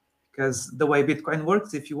network, because the way Bitcoin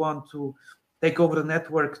works, if you want to take over the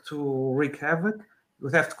network to wreak havoc, you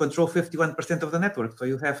have to control 51% of the network. So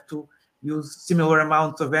you have to use similar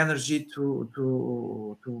amounts of energy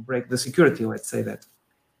to break the security, let's say that.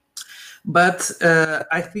 But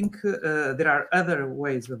I think there are other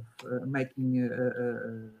ways of making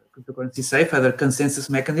cryptocurrency safe, other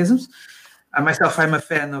consensus mechanisms. Myself, I'm a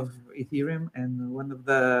fan of Ethereum, and one of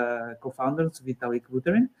the co-founders, Vitalik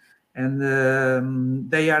Buterin, and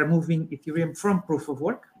they are moving Ethereum from proof of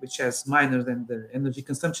work, which has minor than the energy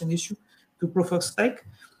consumption issue, to proof of stake,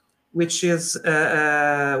 which is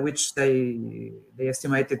which they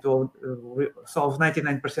estimated to solve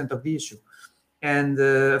 99% of the issue. And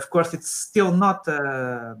of course, it's still not.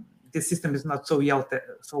 This system is not so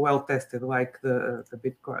well tested like the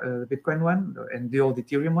Bitcoin one and the old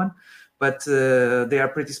Ethereum one, but they are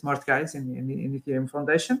pretty smart guys in Ethereum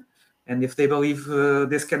Foundation. And if they believe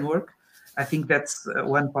this can work, I think that's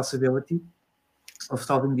one possibility of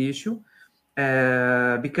solving the issue.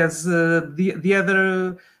 Because the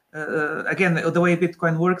other, again, the way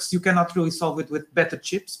Bitcoin works, you cannot really solve it with better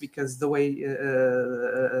chips, because the way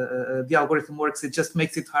the algorithm works, it just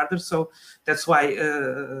makes it harder. So that's why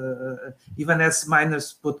even as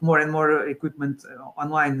miners put more and more equipment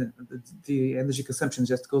online, the energy consumption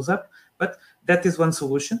just goes up. But that is one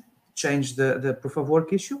solution, change the proof of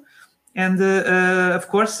work issue. And of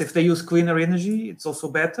course, if they use cleaner energy, it's also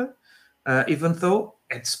better, even though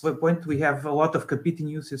at this point we have a lot of competing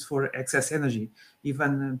uses for excess energy.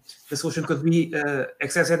 Even the solution could be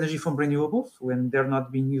excess energy from renewables when they're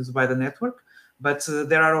not being used by the network. But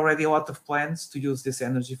there are already a lot of plans to use this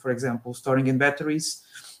energy, for example, storing in batteries,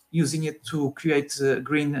 using it to create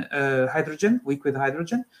green hydrogen, liquid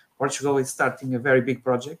hydrogen. Portugal is starting a very big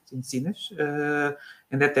project in Sines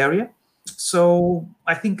in that area. So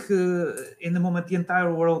I think in the moment, the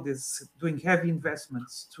entire world is doing heavy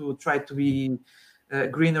investments to try to be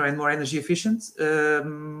greener and more energy efficient.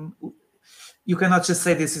 You cannot just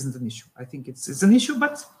say this isn't an issue. I think it's an issue,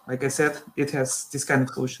 but like I said, it has this kind of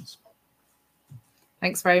solutions.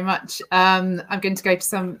 Thanks very much. I'm going to go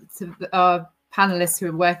to our panelists who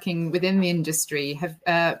are working within the industry.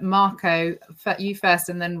 Marco, you first,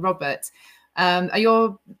 and then Robert. Are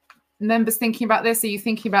your members thinking about this? Are you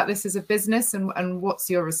thinking about this as a business, and what's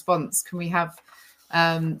your response? Can we have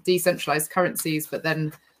decentralized currencies but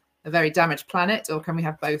then a very damaged planet, or can we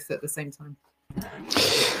have both at the same time?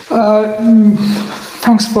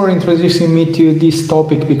 Thanks for introducing me to this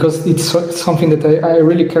topic, because it's something that I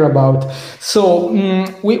really care about. So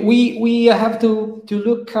we have to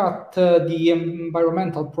look at the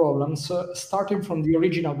environmental problems, starting from the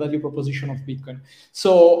original value proposition of Bitcoin.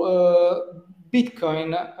 So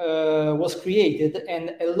Bitcoin was created,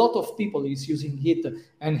 and a lot of people is using it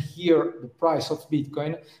and hear the price of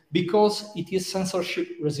Bitcoin because it is censorship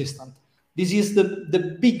resistant. This is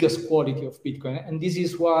the biggest quality of Bitcoin, and this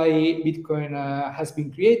is why Bitcoin has been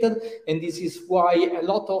created, and this is why a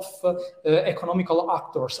lot of economical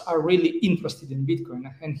actors are really interested in Bitcoin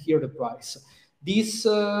and hear the price. This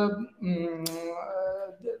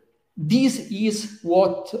is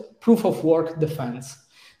what proof of work defends.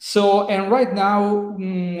 So, and right now,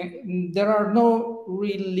 there are no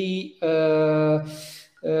really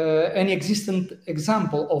any existent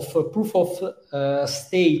example of proof of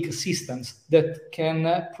stake systems that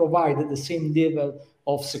can provide the same level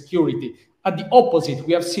of security. At the opposite,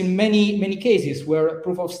 we have seen many cases where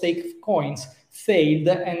proof of stake coins failed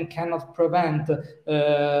and cannot prevent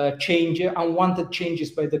unwanted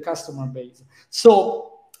changes by the customer base. So,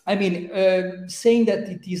 I mean, saying that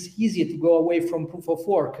it is easier to go away from proof of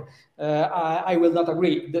work, I will not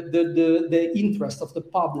agree. The interest of the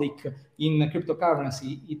public in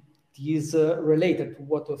cryptocurrency, it is related to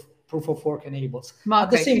what proof of work enables.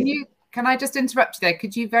 Marco, can I just interrupt you there?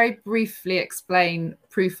 Could you very briefly explain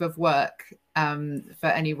proof of work for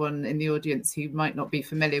anyone in the audience who might not be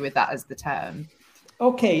familiar with that as the term?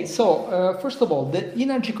 Okay, so first of all, the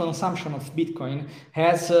energy consumption of Bitcoin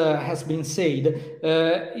has been said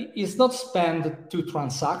is not spent to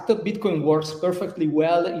transact. Bitcoin works perfectly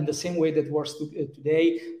well in the same way that works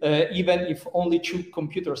today, even if only 2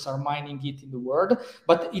 computers are mining it in the world.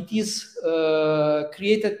 But it is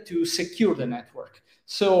created to secure the network.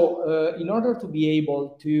 So in order to be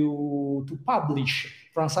able to publish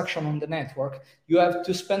transaction on the network, you have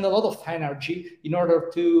to spend a lot of energy in order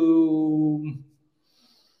to...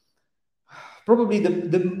 Probably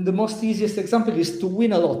the most easiest example is to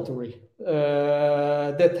win a lottery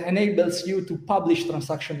that enables you to publish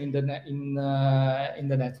transaction in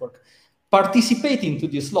the network. Participating to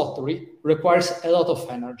this lottery requires a lot of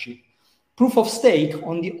energy. Proof of stake,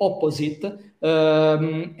 on the opposite,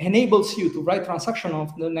 enables you to write transaction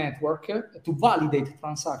on the network, to validate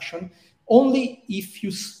transaction, only if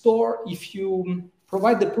you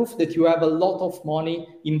provide the proof that you have a lot of money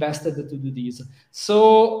invested to do this.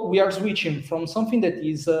 So we are switching from something that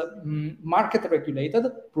is market regulated,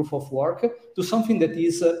 proof of work, to something that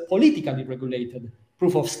is politically regulated,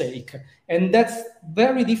 proof of stake. And that's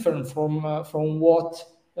very different from what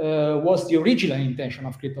was the original intention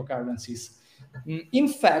of cryptocurrencies. In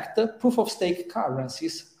fact, proof of stake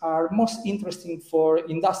currencies are most interesting for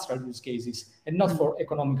industrial use cases and not for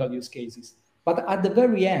economical use cases. But at the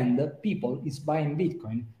very end, people is buying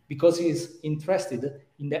Bitcoin because he is interested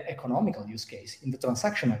in the economical use case, in the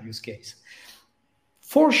transactional use case.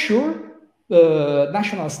 For sure,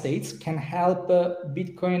 national states can help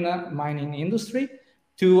Bitcoin mining industry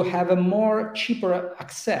to have a more cheaper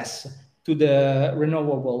access to the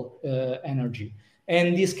renewable energy.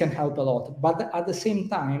 And this can help a lot. But at the same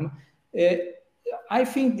time, I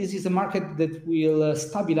think this is a market that will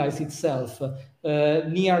stabilize itself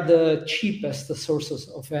near the cheapest sources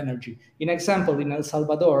of energy. In example, in El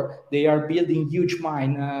Salvador, they are building huge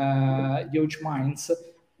mines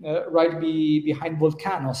right behind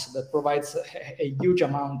volcanoes that provides a huge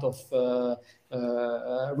amount of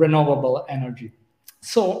renewable energy.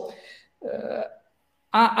 So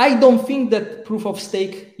I don't think that proof of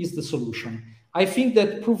stake is the solution. I think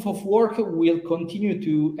that proof of work will continue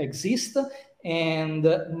to exist, and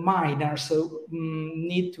miners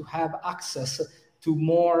need to have access to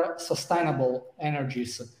more sustainable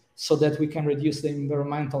energies so that we can reduce the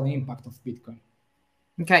environmental impact of Bitcoin.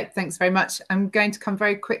 Okay, thanks very much. I'm going to come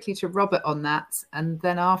very quickly to Robert on that, and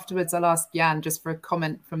then afterwards I'll ask Jan just for a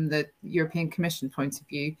comment from the European Commission point of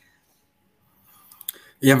view.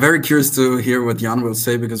 Yeah, I'm very curious to hear what Jan will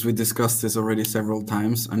say, because we discussed this already several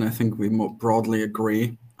times, and I think we more broadly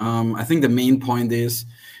agree. I think the main point is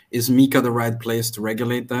MiCA the right place to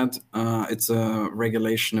regulate that? It's a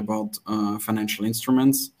regulation about financial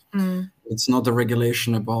instruments. It's not a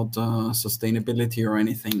regulation about sustainability or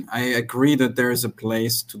anything. I agree that there is a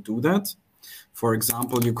place to do that. For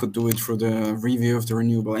example, you could do it through the review of the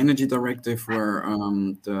Renewable Energy Directive, where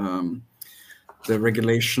the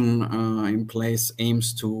regulation in place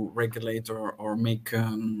aims to regulate or make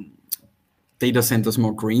data centers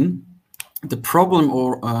more green. The problem,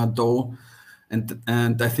 though,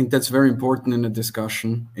 and I think that's very important in the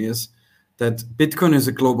discussion, is that Bitcoin is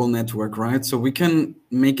a global network, right? So we can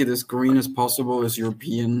make it as green as possible as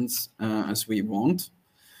Europeans as we want.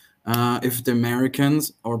 If the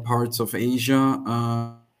Americans or parts of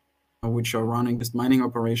Asia which are running these mining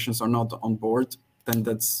operations are not on board, then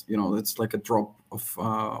that's like a drop of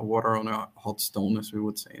water on a hot stone, as we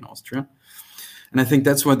would say in Austria. And I think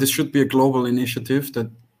that's why this should be a global initiative that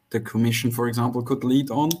the Commission, for example, could lead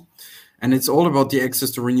on. And it's all about the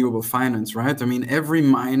access to renewable finance, right? I mean, every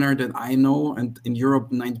miner that I know, and in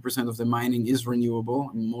Europe, 90% of the mining is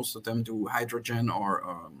renewable. Most of them do hydrogen or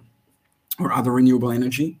other renewable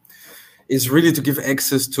energy, is really to give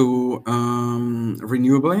access to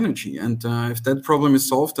renewable energy. And if that problem is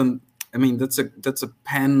solved, then I mean that's a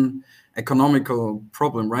pan-economical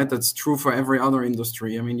problem, right? That's true for every other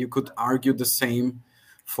industry. I mean, you could argue the same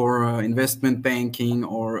for investment banking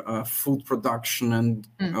or food production and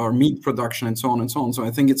or meat production and so on and so on. So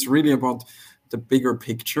I think it's really about the bigger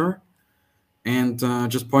picture. And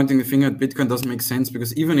just pointing the finger at Bitcoin doesn't make sense,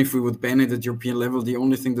 because even if we would ban it at European level, the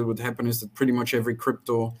only thing that would happen is that pretty much every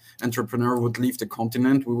crypto entrepreneur would leave the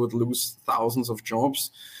continent. We would lose thousands of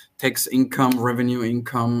jobs, tax income, revenue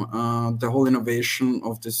income, the whole innovation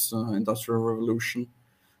of this industrial revolution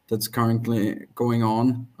that's currently going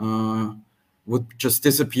on would just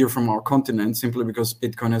disappear from our continent, simply because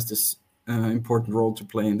Bitcoin has this important role to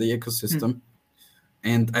play in the ecosystem.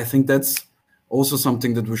 And I think that's also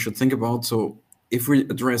something that we should think about. So if we're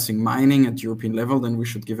addressing mining at European level, then we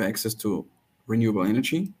should give access to renewable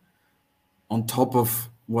energy on top of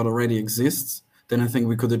what already exists. Then I think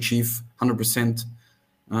we could achieve 100%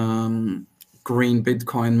 green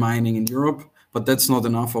Bitcoin mining in Europe. But that's not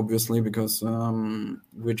enough, obviously, because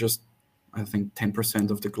we're just, I think,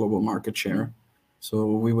 10% of the global market share. So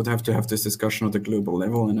we would have to have this discussion at the global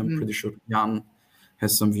level. And I'm pretty sure Jan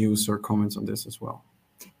has some views or comments on this as well.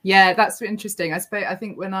 Yeah, that's interesting. I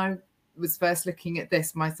think when I was first looking at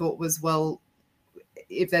this, my thought was, well,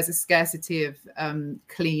 if there's a scarcity of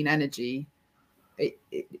clean energy,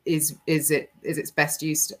 is its best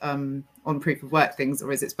used on proof of work things,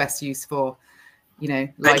 or is its best use for,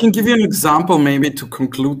 I can give you an example maybe to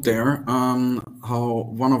conclude there, how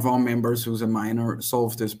one of our members who's a miner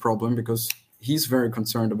solved this problem, because he's very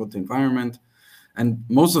concerned about the environment, and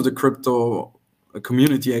most of the crypto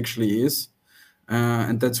community actually is.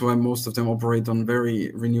 And that's why most of them operate on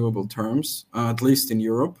very renewable terms, at least in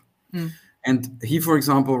Europe. And he, for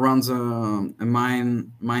example, runs a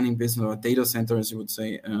mining business, or a data center, as you would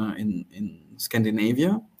say, in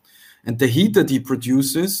Scandinavia. And the heat that he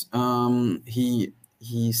produces,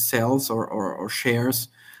 he sells or shares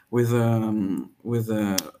with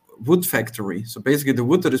a wood factory. So basically, the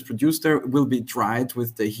wood that is produced there will be dried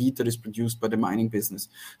with the heat that is produced by the mining business.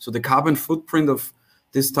 So the carbon footprint of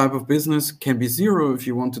this type of business can be zero if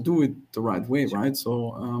you want to do it the right way, right?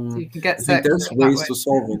 So you can get I think there's ways to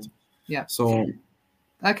solve it. Yeah. So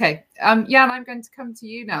okay, Jan, I'm going to come to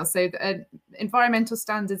you now. So environmental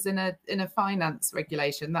standards in a finance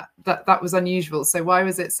regulation, that was unusual. So why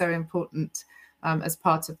was it so important as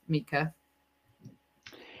part of MiCA?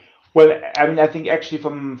 Well, I mean, I think actually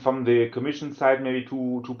from the Commission side, maybe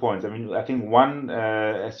two points. I mean, I think one,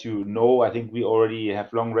 as you know, I think we already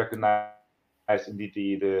have long recognized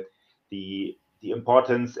indeed the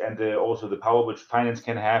importance and also the power which finance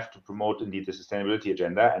can have to promote indeed the sustainability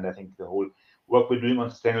agenda. And I think the whole work we're doing on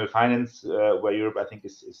sustainable finance, where Europe I think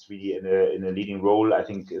is really in a leading role, I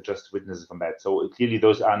think just witnesses from that. So clearly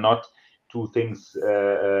those are not two things,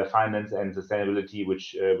 finance and sustainability,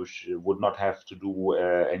 which would not have to do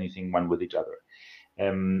anything one with each other.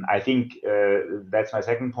 I think that's my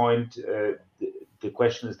second point. The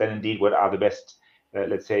question is then indeed, what are the best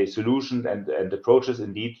let's say solutions and approaches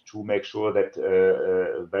indeed to make sure that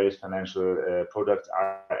various financial products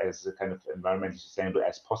are as kind of environmentally sustainable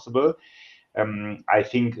as possible. I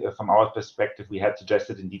think from our perspective, we had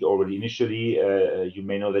suggested indeed already initially, you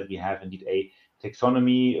may know that we have indeed a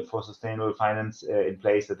taxonomy for sustainable finance in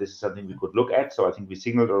place, that this is something we could look at. So I think we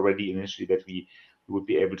signaled already initially that we would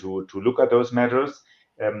be able to look at those matters.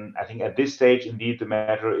 I think at this stage, indeed, the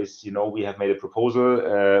matter is, we have made a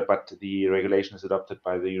proposal, but the regulation is adopted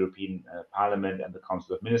by the European Parliament and the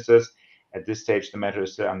Council of Ministers. At this stage, the matter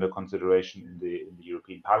is still under consideration in the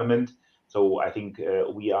European Parliament. So I think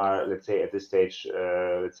we are, let's say, at this stage,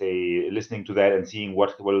 listening to that and seeing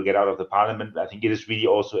what will get out of the Parliament. I think it is really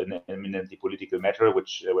also an eminently political matter,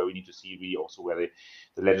 where we need to see really also where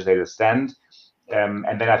the legislators stand.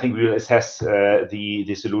 And then I think we will assess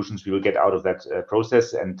the solutions we will get out of that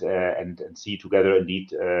process and see together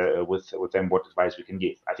indeed with them what advice we can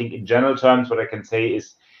give. I think in general terms, what I can say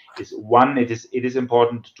is is one, it is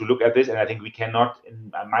important to look at this, and I think we cannot,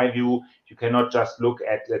 in my view, you cannot just look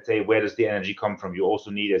at, let's say, where does the energy come from. You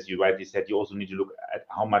also need, as you rightly said, you also need to look at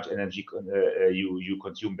how much energy you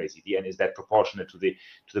consume, basically, and is that proportionate to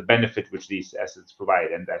the benefit which these assets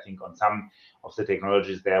provide. And I think on some of the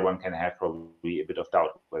technologies there, one can have probably a bit of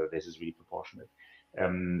doubt whether this is really proportionate.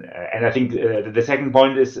 And I think the second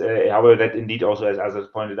point is, however, that indeed also, as others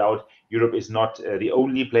pointed out, Europe is not the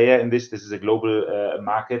only player in this. This is a global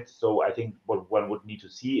market. So I think what one would need to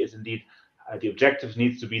see is indeed the objective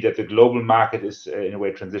needs to be that the global market is in a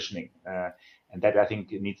way transitioning. And that, I think,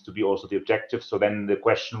 needs to be also the objective. So then the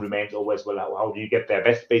question remains always, well, how do you get there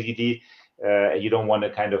best, basically? You don't want to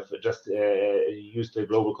kind of just use the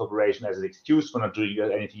global cooperation as an excuse for not doing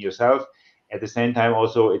anything yourself. At the same time,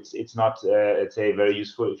 also, it's not, let's say, very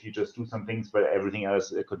useful if you just do some things, but everything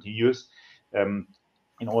else continues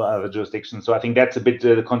in all other jurisdictions. So I think that's a bit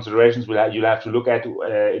the considerations you'll have to look at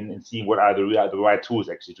in seeing what are the right tools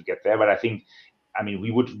actually to get there. But I think, I mean,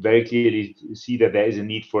 we would very clearly see that there is a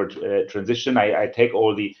need for transition. I take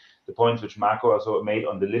all the points which Marco also made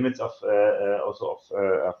on the limits of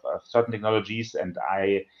certain technologies, and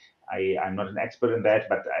I'm not an expert in that,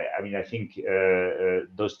 but I mean, I think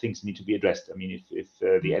those things need to be addressed. I mean, if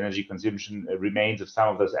the energy consumption remains, if some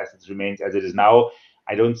of those assets remains as it is now,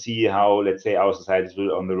 I don't see how, let's say, our societies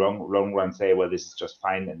will, on the long run, say, well, this is just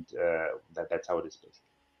fine, and that's how it is.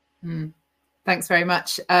 Thanks very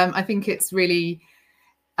much. I think it's really.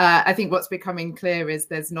 I think what's becoming clear is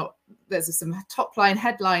there's some top line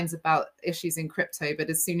headlines about issues in crypto, but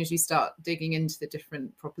as soon as you start digging into the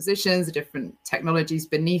different propositions, the different technologies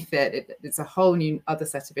beneath it, it's a whole new other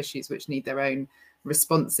set of issues which need their own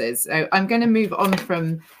responses. So I'm going to move on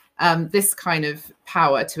from this kind of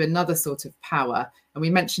power to another sort of power. And we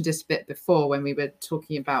mentioned this a bit before when we were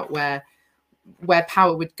talking about where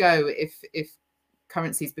power would go if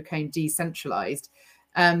currencies became decentralized.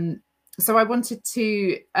 So I wanted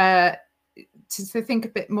to think a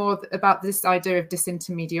bit more about this idea of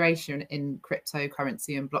disintermediation in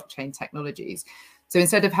cryptocurrency and blockchain technologies. So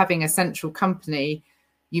instead of having a central company,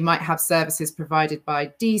 you might have services provided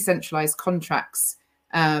by decentralized contracts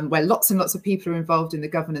where lots and lots of people are involved in the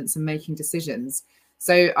governance and making decisions.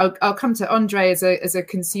 So I'll come to Andre as a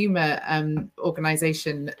consumer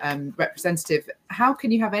organization representative. How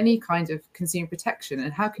can you have any kind of consumer protection,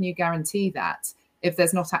 and how can you guarantee that if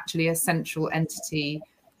there's not actually a central entity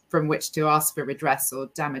from which to ask for redress or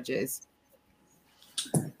damages?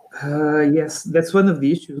 Yes, that's one of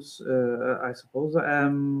the issues, I suppose.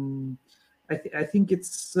 I think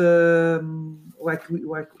it's like what you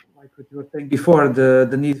were saying before,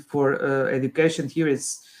 the need for education here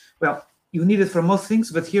is, well, you need it for most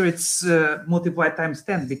things, but here it's multiplied times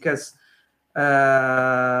 10, because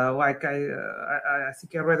like I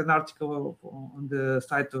think I read an article on the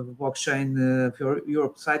site of blockchain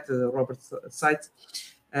Europe site, Robert's site,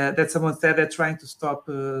 that someone said they're trying to stop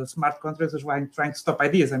smart contracts, or trying to stop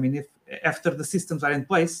ideas. I mean, if after the systems are in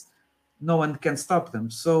place, no one can stop them.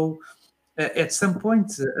 So at some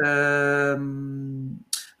point,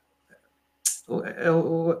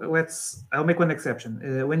 I'll make one exception.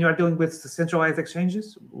 When you are dealing with centralized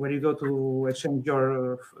exchanges, where you go to exchange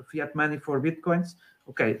your fiat money for bitcoins,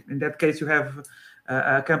 okay, in that case you have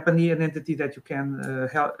a company, an entity that you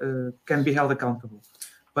can be held accountable.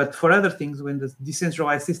 But for other things, when the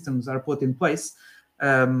decentralized systems are put in place,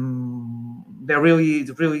 they're really,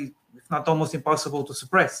 if not almost impossible to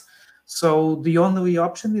suppress. So the only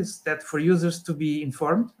option is that for users to be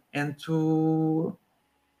informed and to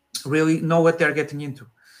really know what they're getting into,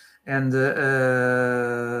 and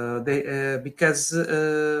because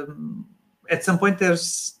at some point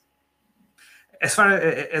there's, as far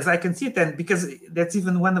as I can see it, and because that's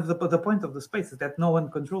even one of the point of the space, is that no one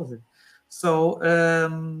controls it. So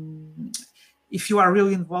if you are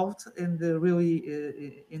really involved in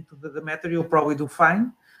into the matter, you'll probably do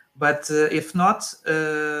fine. But if not,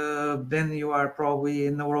 then you are probably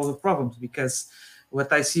in a world of problems, because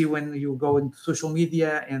what I see when you go into social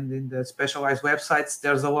media and in the specialized websites,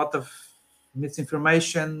 there's a lot of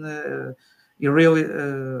misinformation,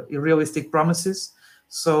 unrealistic promises.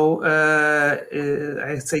 So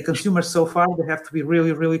I say consumers so far, they have to be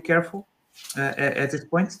really, really careful at this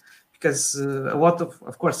point, because a lot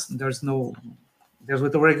of course, there's little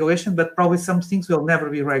regulation, but probably some things will never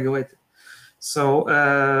be regulated. So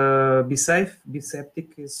be safe, be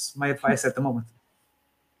skeptic is my advice at the moment.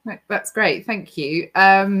 That's great, thank you.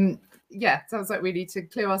 Yeah, sounds like we need to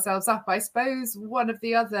clear ourselves up. I suppose one of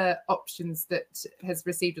the other options that has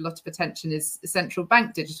received a lot of attention is central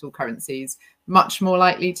bank digital currencies, much more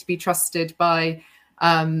likely to be trusted by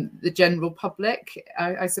the general public,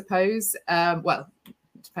 I suppose. Well,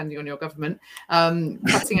 depending on your government,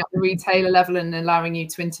 cutting at the retailer level and allowing you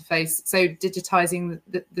to interface, so digitizing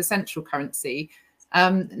the central currency.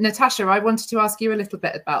 Natasha, I wanted to ask you a little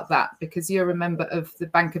bit about that, because you're a member of the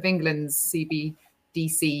Bank of England's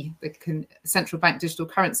CBDC, the Central Bank Digital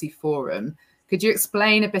Currency Forum. Could you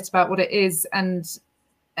explain a bit about what it is and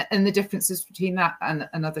the differences between that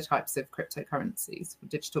and other types of cryptocurrencies, or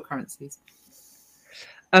digital currencies?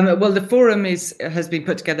 Well, the forum has been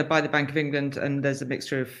put together by the Bank of England, and there's a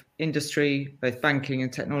mixture of industry, both banking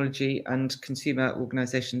and technology, and consumer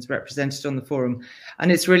organisations represented on the forum. And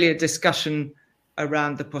it's really a discussion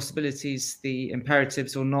around the possibilities, the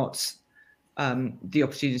imperatives or not, the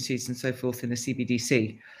opportunities and so forth in a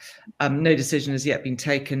CBDC. No decision has yet been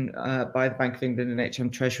taken by the Bank of England and HM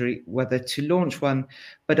Treasury whether to launch one.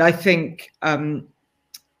 But I think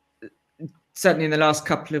certainly in the last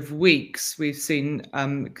couple of weeks, we've seen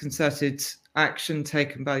concerted action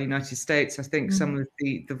taken by the United States. I think some of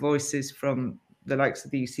the voices from the likes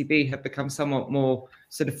of the ECB have become somewhat more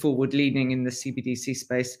sort of forward-leaning in the CBDC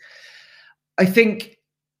space. I think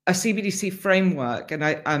a CBDC framework, and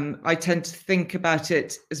I tend to think about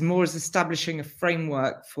it as more as establishing a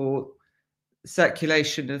framework for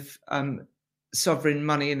circulation of sovereign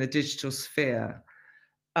money in the digital sphere,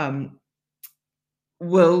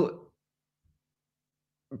 will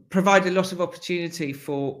provide a lot of opportunity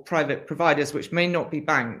for private providers, which may not be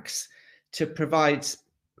banks, to provide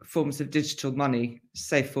forms of digital money,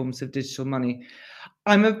 safe forms of digital money.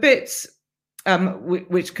 I'm a bit,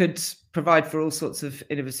 which could provide for all sorts of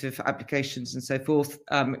innovative applications and so forth,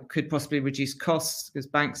 could possibly reduce costs because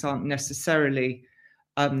banks aren't necessarily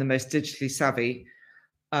the most digitally savvy.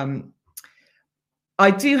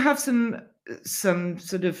 I do have some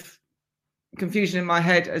sort of confusion in my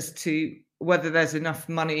head as to whether there's enough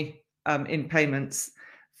money in payments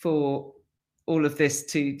for all of this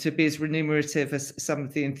to be as remunerative as some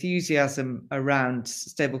of the enthusiasm around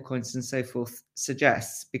stablecoins and so forth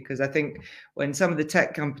suggests. Because I think when some of the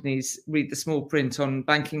tech companies read the small print on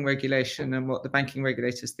banking regulation and what the banking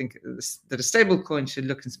regulators think that a stablecoin should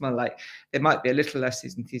look and smell like, they might be a little less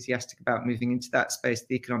enthusiastic about moving into that space.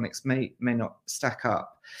 The economics may not stack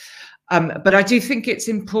up. But I do think it's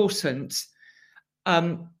important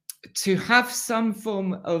to have some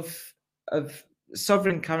form of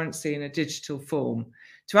sovereign currency in a digital form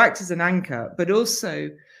to act as an anchor. But also,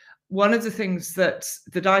 one of the things that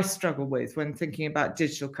I struggle with when thinking about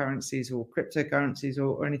digital currencies or cryptocurrencies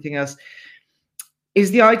or anything else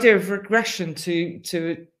is the idea of regression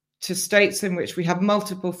to states in which we have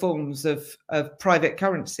multiple forms of private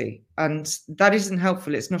currency. And that isn't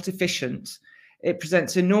helpful. It's not efficient. It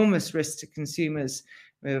presents enormous risk to consumers,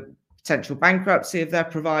 potential bankruptcy of their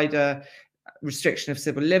provider, restriction of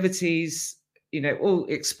civil liberties, all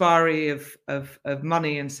expiry of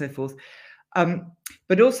money and so forth.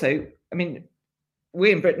 But also, I mean,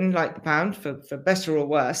 we in Britain like the pound for better or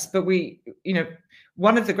worse, but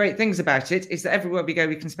one of the great things about it is that everywhere we go,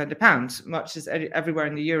 we can spend a pound, much as everywhere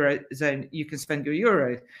in the Eurozone, you can spend your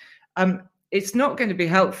euro. It's not going to be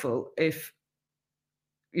helpful if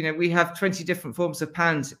we have 20 different forms of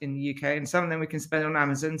pounds in the UK, and some of them we can spend on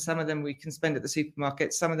Amazon, some of them we can spend at the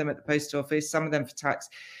supermarket, some of them at the post office, some of them for tax.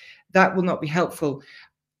 That will not be helpful.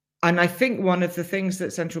 And I think one of the things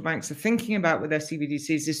that central banks are thinking about with their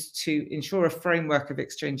CBDCs is to ensure a framework of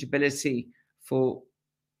exchangeability for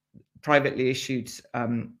privately issued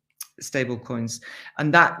stable coins.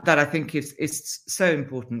 And that I think is so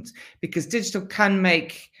important, because digital can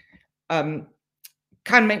make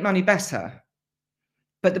money better.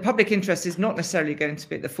 But the public interest is not necessarily going to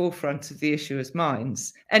be at the forefront of the issuers'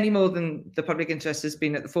 minds, any more than the public interest has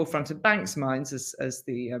been at the forefront of banks' minds as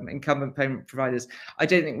the incumbent payment providers. I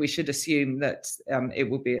don't think we should assume that it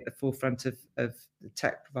will be at the forefront of the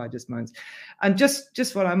tech providers' minds. And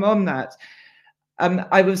just while I'm on that,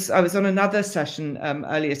 I was on another session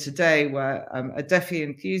earlier today where a DeFi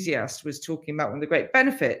enthusiast was talking about one of the great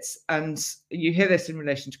benefits, and you hear this in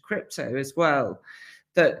relation to crypto as well,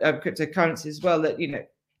 that cryptocurrency as well, that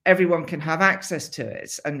everyone can have access to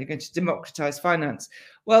it, and you're going to democratize finance.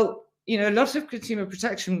 Well, a lot of consumer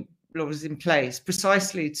protection laws in place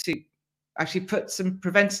precisely to actually put some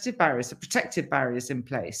preventative barriers, or protective barriers in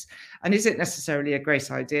place. And is it necessarily a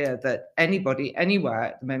great idea that anybody anywhere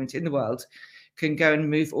at the moment in the world can go and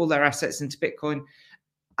move all their assets into Bitcoin,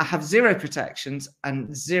 have zero protections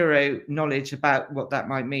and zero knowledge about what that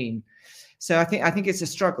might mean? So I think it's a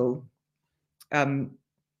struggle.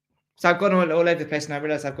 So I've gone all over the place, and I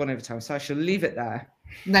realise I've gone over time, so I shall leave it there.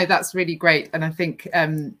 No, that's really great, and I think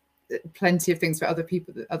plenty of things for other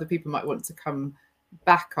people that other people might want to come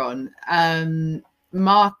back on.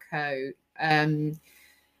 Marco,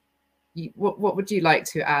 what would you like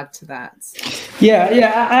to add to that?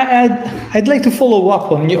 I'd like to follow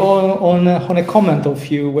up on a comment of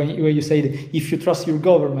you where you said if you trust your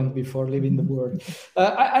government before leaving the world.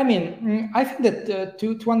 I think that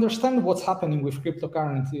to understand what's happening with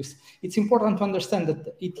cryptocurrencies, it's important to understand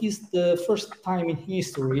that it is the first time in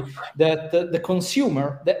history that the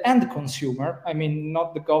consumer, the end consumer,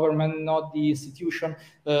 not the government, not the institution,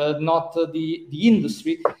 not the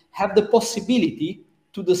industry, have the possibility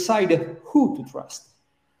to decide who to trust.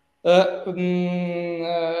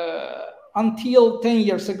 Until 10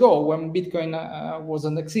 years ago, when Bitcoin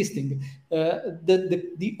wasn't existing,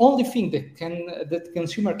 the only thing that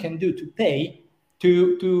consumer can do to pay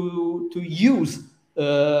to use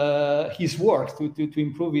his work to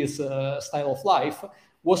improve his style of life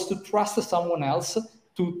was to trust someone else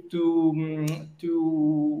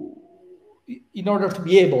in order to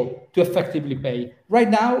be able to effectively pay. Right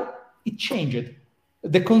now, it changed.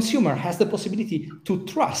 The consumer has the possibility to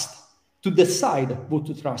trust, to decide who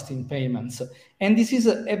to trust in payments. And this is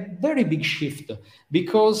a very big shift,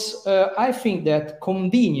 because I think that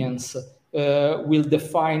convenience will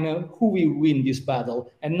define who will win this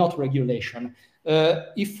battle, and not regulation.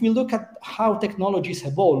 If we look at how technologies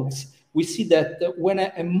evolves, we see that when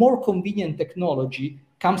a more convenient technology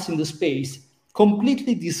comes in the space,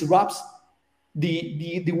 completely disrupts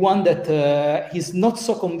the one that is not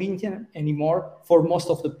so convenient anymore for most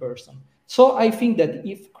of the person. So I think that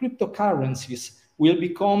if cryptocurrencies will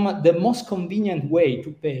become the most convenient way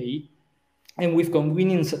to pay, and with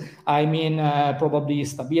convenience, I mean probably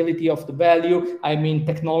stability of the value, I mean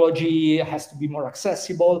technology has to be more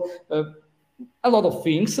accessible, a lot of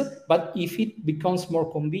things, but if it becomes more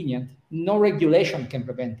convenient, no regulation can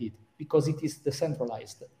prevent it, because it is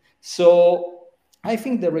decentralized. So I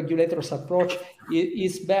think the regulator's approach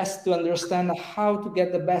is best to understand how to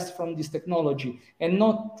get the best from this technology, and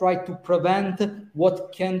not try to prevent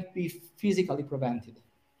what can't be physically prevented.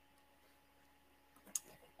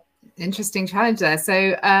 Interesting challenge there.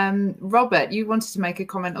 So, Robert, you wanted to make a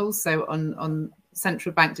comment also on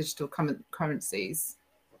central bank digital currencies.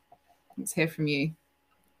 Let's hear from you.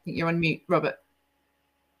 I think you're on mute, Robert.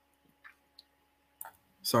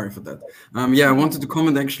 Sorry for that. I wanted to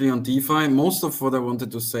comment actually on DeFi. Most of what I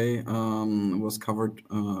wanted to say was covered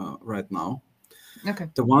right now. Okay.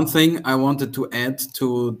 The one thing I wanted to add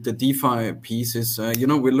to the DeFi piece is,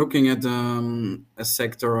 we're looking at a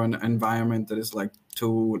sector or an environment that is like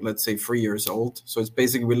 3 years old. So it's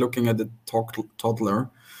basically, we're looking at a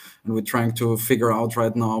toddler, and we're trying to figure out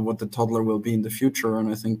right now what the toddler will be in the future.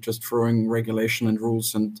 And I think just throwing regulation and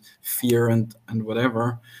rules and fear and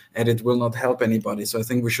whatever at it will not help anybody. So I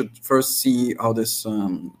think we should first see how this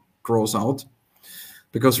grows out,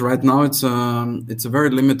 because right now it's a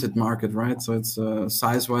very limited market, right? So it's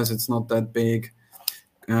size-wise, it's not that big.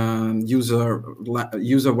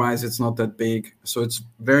 User-wise, it's not that big. So it's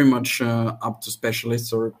very much up to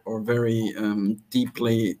specialists or very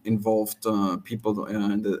deeply involved people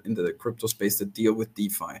in the crypto space that deal with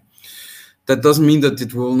DeFi. That doesn't mean that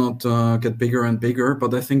it will not get bigger and bigger,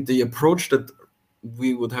 but I think the approach that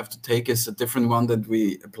we would have to take is a different one that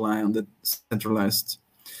we apply on the centralized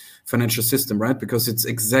financial system, right? Because it's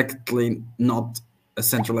exactly not a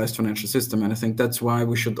centralized financial system. And I think that's why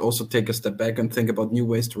we should also take a step back and think about new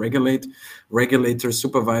ways to regulate. Regulators,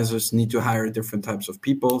 supervisors need to hire different types of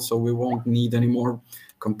people. So we won't need any more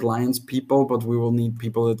compliance people, but we will need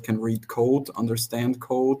people that can read code, understand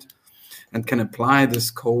code, and can apply this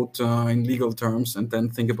code in legal terms, and then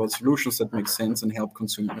think about solutions that make sense and help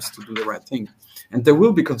consumers to do the right thing. And there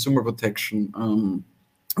will be consumer protection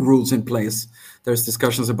rules in place. There's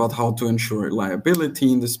discussions about how to ensure liability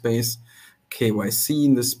in the space, KYC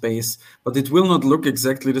in the space, but it will not look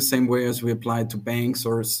exactly the same way as we apply to banks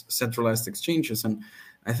or centralized exchanges. And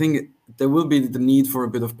I think there will be the need for a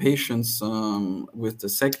bit of patience with the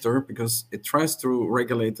sector, because it tries to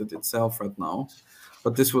regulate it itself right now.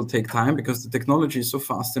 But this will take time, because the technology is so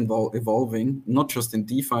fast evolving, not just in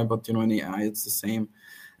DeFi, but in AI, it's the same.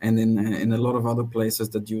 And in a lot of other places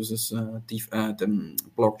that uses the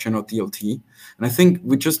blockchain or DLT. And I think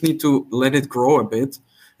we just need to let it grow a bit,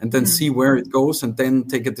 and then see where it goes, and then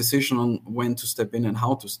take a decision on when to step in and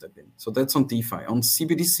how to step in. So that's on DeFi. On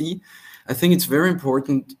CBDC, I think it's very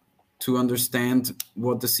important to understand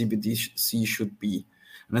what the CBDC should be.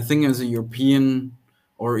 And I think as a European,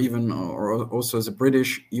 or also as a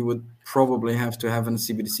British, you would probably have to have a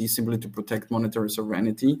CBDC simply to protect monetary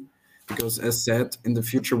sovereignty. Because as said, in the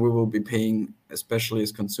future, we will be paying, especially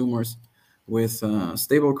as consumers, with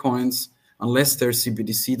stable coins, unless there's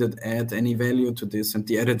CBDC that add any value to this. And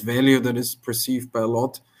the added value that is perceived by a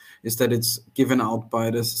lot is that it's given out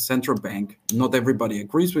by the central bank. Not everybody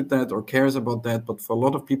agrees with that or cares about that, but for a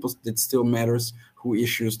lot of people, it still matters who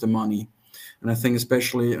issues the money. And I think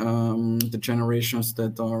especially the generations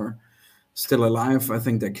that are still alive, I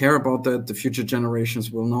think they care about that. The future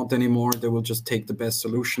generations will not anymore. They will just take the best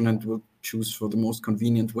solution and will choose for the most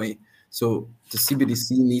convenient way. So the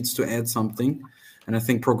CBDC needs to add something. And I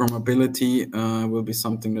think programmability will be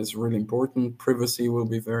something that's really important. Privacy will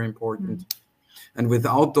be very important. And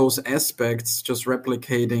without those aspects, just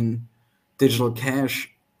replicating digital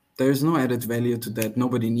cash, there's no added value to that.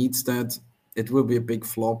 Nobody needs that. It will be a big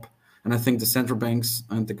flop. And I think the central banks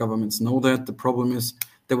and the governments know that. The problem is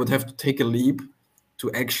they would have to take a leap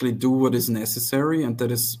to actually do what is necessary. And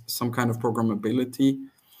that is some kind of programmability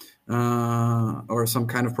or some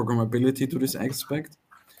kind of programmability to this aspect.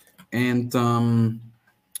 And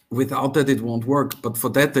without that, it won't work. But for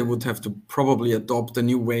that, they would have to probably adopt a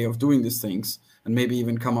new way of doing these things and maybe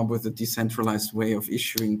even come up with a decentralized way of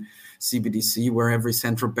issuing CBDC, where every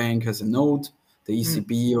central bank has a node, the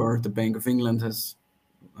ECB or the Bank of England has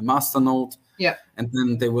a master node, and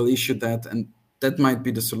then they will issue that. And that might be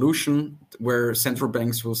the solution where central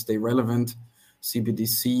banks will stay relevant.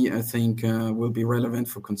 CBDC, I think, will be relevant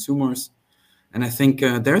for consumers. And I think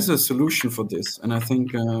there's a solution for this. And I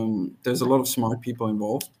think there's a lot of smart people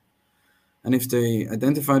involved. And if they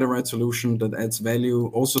identify the right solution that adds value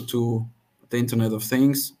also to the Internet of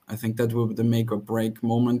Things, I think that will be the make or break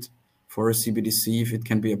moment for a CBDC if it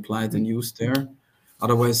can be applied and used there.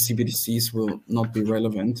 Otherwise, CBDCs will not be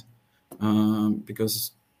relevant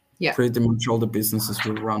because pretty much all the businesses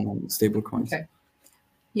will run on stablecoins. Okay.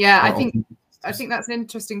 Yeah, I think that's an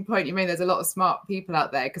interesting point you made. There's a lot of smart people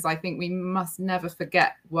out there, because I think we must never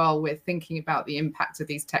forget, while we're thinking about the impact of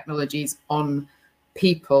these technologies on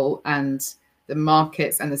people and the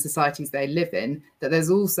markets and the societies they live in, that there's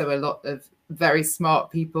also a lot of very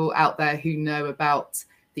smart people out there who know about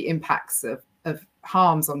the impacts of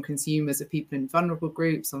harms on consumers, of people in vulnerable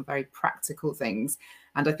groups, on very practical things.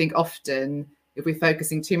 And I think often, if we're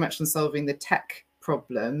focusing too much on solving the tech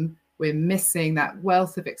problem, we're missing that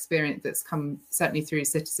wealth of experience that's come certainly through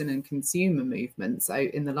citizen and consumer movements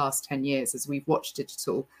in the last 10 years, as we've watched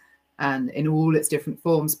digital and in all its different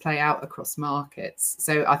forms play out across markets.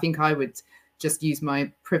 So I think I would just use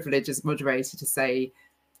my privilege as moderator to say,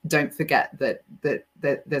 don't forget that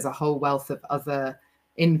there's a whole wealth of other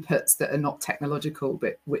inputs that are not technological,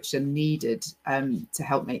 but which are needed to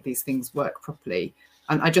help make these things work properly.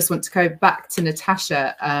 And I just want to go back to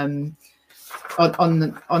Natasha on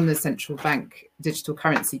the central bank digital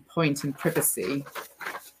currency point and privacy.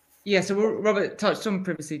 Yeah, so Robert touched on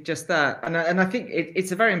privacy just there, and I think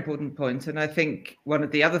it's a very important point. And I think one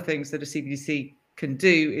of the other things that a CBDC can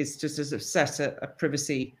do is just as a set a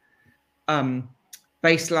privacy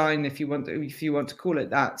baseline, if you want to call it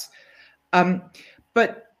that.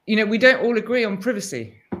 But we don't all agree on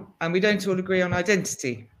privacy, and we don't all agree on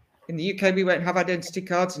identity. In the UK, we won't have identity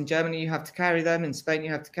cards. In Germany, you have to carry them. In Spain,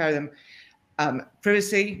 you have to carry them.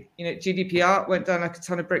 Privacy, GDPR went down like a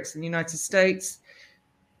ton of bricks in the United States.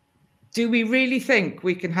 Do we really think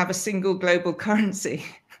we can have a single global currency,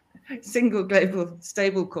 single global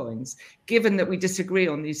stable coins, given that we disagree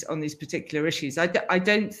on these particular issues? I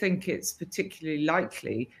don't think it's particularly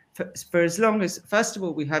likely for as long as, first of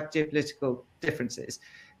all, we have geopolitical differences.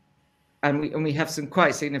 And we have some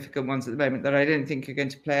quite significant ones at the moment that I don't think are going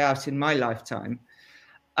to play out in my lifetime.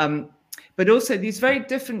 But also these very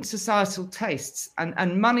different societal tastes,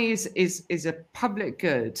 and money is a public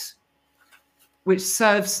good which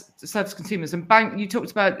serves consumers. And you talked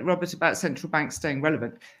about, Robert, about central banks staying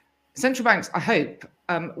relevant. Central banks, I hope,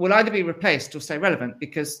 will either be replaced or stay relevant,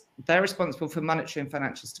 because they're responsible for monetary and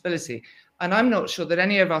financial stability. And I'm not sure that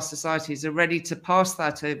any of our societies are ready to pass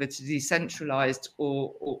that over to decentralized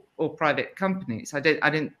or private companies. I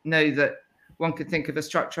didn't know that one could think of a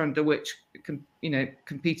structure under which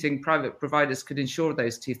competing private providers could ensure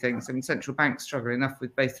those two things. I mean, central banks struggle enough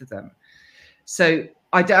with both of them. So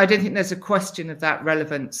I don't think there's a question of that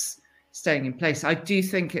relevance staying in place. I do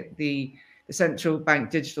think the central bank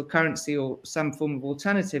digital currency or some form of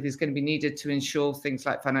alternative is going to be needed to ensure things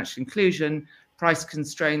like financial inclusion, price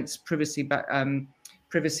constraints, privacy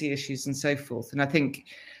issues, and so forth. And I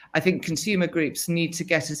think consumer groups need to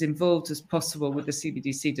get as involved as possible with the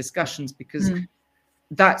CBDC discussions, because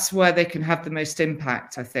that's where they can have the most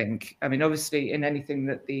impact, I think. I mean, obviously, in anything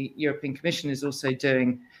that the European Commission is also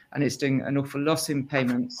doing, and it's doing an awful lot in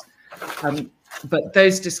payments. But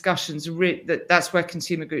those discussions, that's where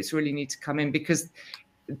consumer groups really need to come in, because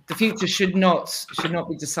the future should not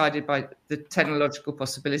be decided by the technological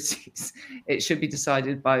possibilities. It should be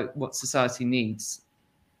decided by what society needs.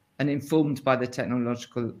 and informed by the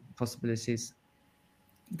technological possibilities.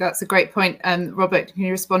 That's a great point. Robert, can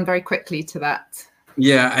you respond very quickly to that?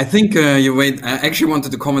 Yeah, I think I actually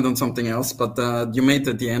wanted to comment on something else, but you made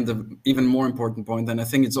at the end an even more important point, and I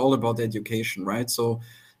think it's all about education, right? So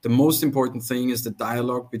the most important thing is the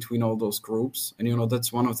dialogue between all those groups, and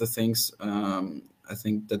that's one of the things. I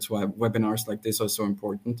think that's why webinars like this are so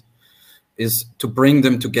important, is to bring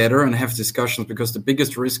them together and have discussions, because the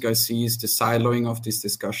biggest risk I see is the siloing of these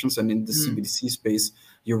discussions. And in the CBDC space,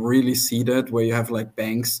 you really see that, where you have like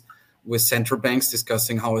banks with central banks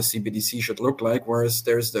discussing how a CBDC should look like, whereas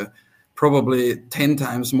there's probably 10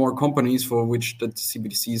 times more companies for which the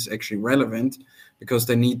CBDC is actually relevant, because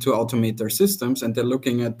they need to automate their systems, and they're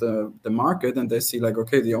looking at the market and they see like,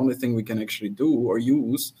 okay, the only thing we can actually do or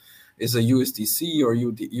use is a USDC or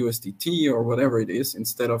USDT or whatever it is.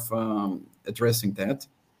 Instead of addressing that,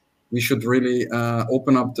 we should really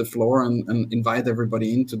open up the floor and invite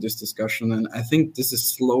everybody into this discussion. And I think this is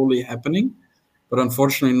slowly happening, but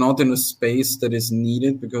unfortunately not in a space that is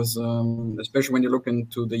needed, because especially when you look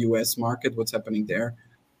into the US market, what's happening there,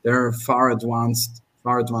 they're far advanced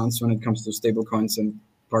when it comes to stablecoins and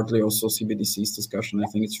partly also CBDC's discussion. I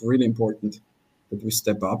think it's really important that we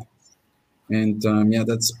step up. And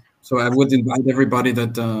so I would invite everybody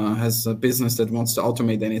that has a business that wants to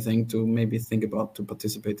automate anything to maybe think about to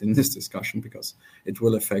participate in this discussion, because it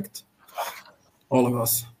will affect all of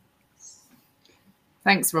us.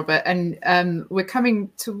 Thanks, Robert. And we're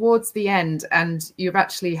coming towards the end, and you've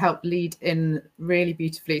actually helped lead in really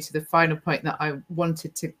beautifully to the final point that I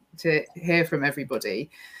wanted to hear from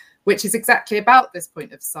everybody, which is exactly about this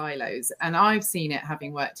point of silos. And I've seen it,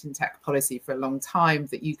 having worked in tech policy for a long time,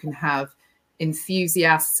 that you can have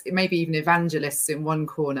enthusiasts, maybe even evangelists in one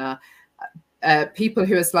corner, people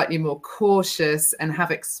who are slightly more cautious and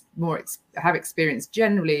have experience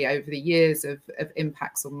generally over the years of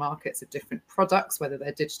impacts on markets of different products, whether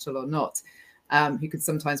they're digital or not, who could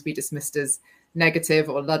sometimes be dismissed as negative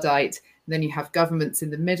or Luddite. And then you have governments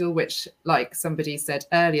in the middle, which, like somebody said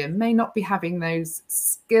earlier, may not be having those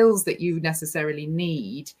skills that you necessarily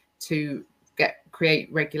need to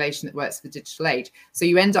create regulation that works for the digital age. So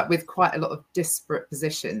you end up with quite a lot of disparate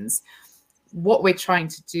positions. What we're trying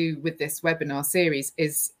to do with this webinar series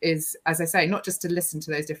is, as I say, not just to listen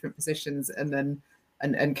to those different positions and then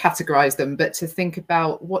and categorize them, but to think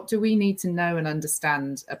about what do we need to know and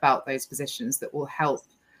understand about those positions that will help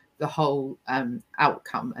the whole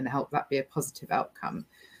outcome and help that be a positive outcome.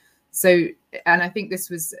 So, and I think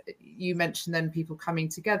this was, you mentioned then people coming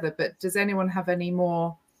together, but does anyone have any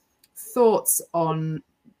more thoughts on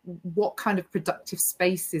what kind of productive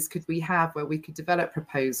spaces could we have where we could develop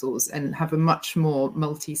proposals and have a much more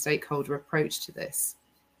multi-stakeholder approach to this?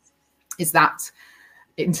 Is that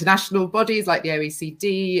international bodies like the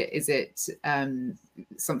OECD? Is it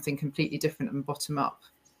something completely different and bottom up?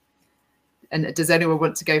 And does anyone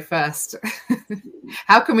want to go first?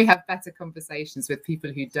 How can we have better conversations with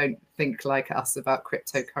people who don't think like us about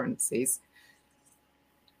cryptocurrencies?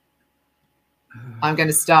 I'm going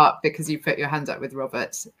to start because you put your hand up with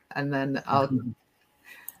Robert, and then I'll...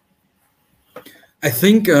 I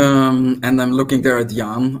think, and I'm looking there at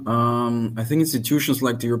Jan, I think institutions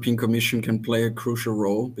like the European Commission can play a crucial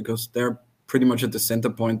role, because they're pretty much at the center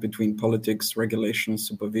point between politics, regulation,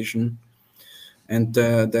 supervision. And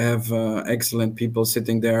they have excellent people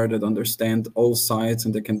sitting there that understand all sides,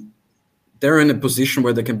 and they're in a position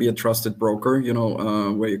where they can be a trusted broker,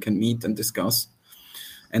 where you can meet and discuss.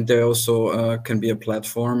 And they also can be a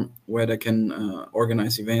platform where they can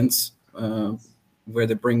organize events, where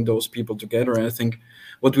they bring those people together. And I think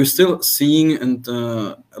what we're still seeing, and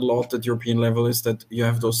a lot at European level, is that you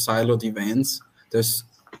have those siloed events. There's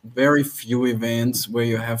very few events where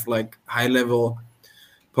you have like high-level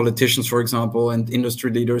politicians, for example, and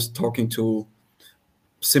industry leaders talking to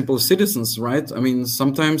simple citizens, right? I mean,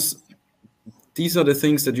 sometimes these are the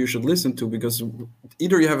things that you should listen to, because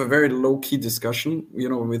either you have a very low-key discussion,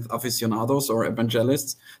 with aficionados or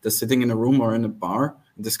evangelists that's sitting in a room or in a bar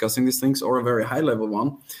discussing these things, or a very high-level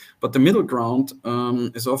one. But the middle ground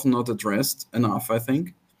is often not addressed enough, I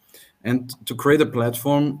think. And to create a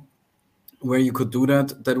platform where you could do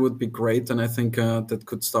that would be great. And I think that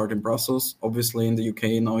could start in Brussels. Obviously, in the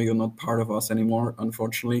UK, now you're not part of us anymore,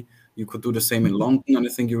 unfortunately. You could do the same in London, and I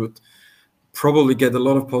think you would probably get a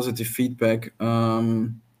lot of positive feedback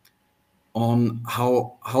on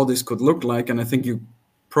how this could look like. And I think you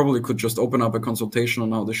probably could just open up a consultation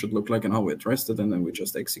on how this should look like and how we address it, and then we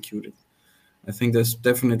just execute it. I think there's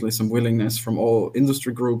definitely some willingness from all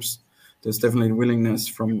industry groups. There's definitely willingness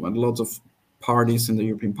from a lot of parties in the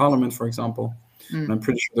European Parliament, for example. And I'm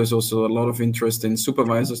pretty sure there's also a lot of interest in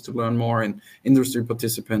supervisors to learn more, and industry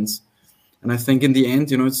participants. And I think in the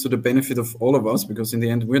end, it's to the benefit of all of us, because in the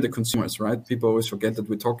end, we're the consumers, right? People always forget that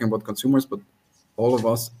we're talking about consumers, but all of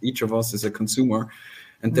us, each of us is a consumer.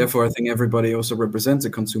 And therefore, I think everybody also represents a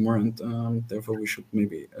consumer, and therefore we should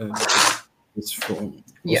maybe look at this from also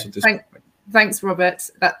this perspective. Thanks, Robert.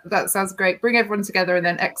 That sounds great. Bring everyone together and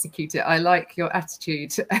then execute it. I like your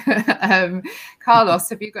attitude. Carlos,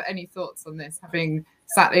 have you got any thoughts on this, having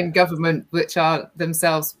sat in government, which are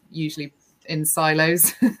themselves usually in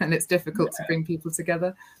silos, and it's difficult to bring people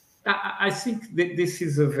together? I think that this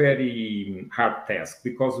is a very hard task,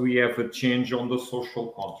 because we have a change on the social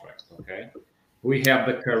contract, okay? We have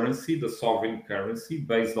the currency, the sovereign currency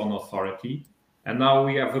based on authority, and now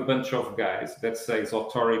we have a bunch of guys that says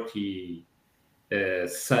authority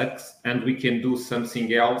sucks, and we can do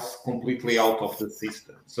something else completely out of the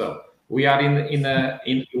system. So we are in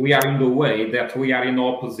the way that we are in the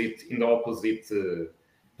opposite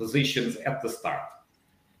positions at the start.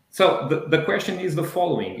 So the question is the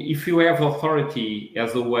following: if you have authority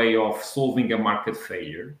as a way of solving a market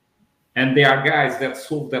failure, and there are guys that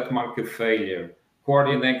solve that market failure,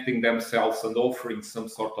 coordinating themselves and offering some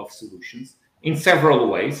sort of solutions in several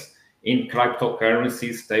ways, in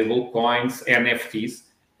cryptocurrencies, stable coins, NFTs.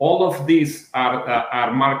 All of these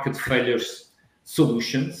are market failures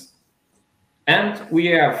solutions. And we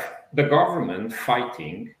have the government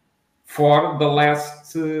fighting for the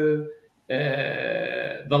last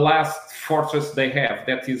fortress they have,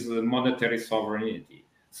 that is monetary sovereignty.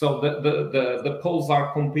 So the poles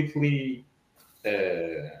are completely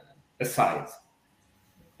aside.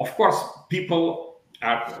 Of course, we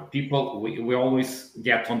always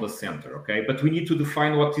get on the center, okay? But we need to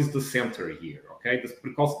define what is the center here, okay?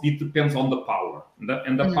 Because it depends on the power.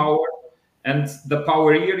 The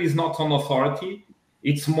power here is not on authority,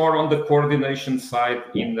 it's more on the coordination side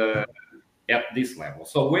at this level.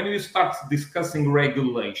 So when you start discussing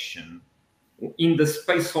regulation in the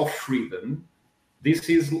space of freedom, this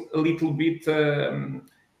is a little bit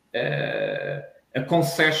a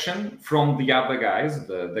concession from the other guys,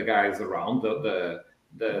 the guys around, the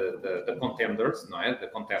contenders, the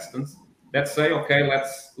contestants, that say, okay,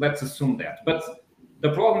 let's assume that. But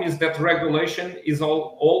the problem is that regulation is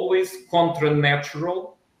always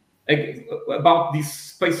contra-natural about this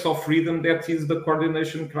space of freedom that is the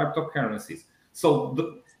coordination cryptocurrencies.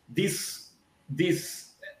 So this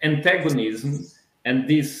antagonism and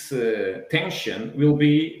this tension will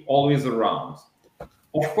be always around.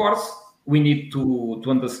 Of course, we need to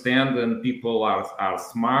understand, and people are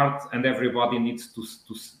smart, and everybody needs to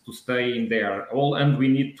stay in their role, and we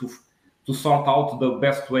need to sort out the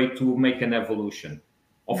best way to make an evolution.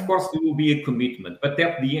 Of course, there will be a commitment, but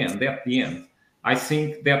at the end, I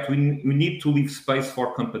think that we need to leave space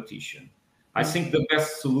for competition. I think the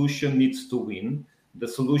best solution needs to win, the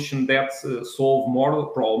solution that solves more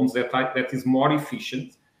problems, that is more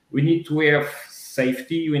efficient. We need to have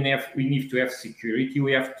safety, we need to have security,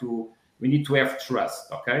 we need to have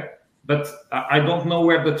trust, okay? But I don't know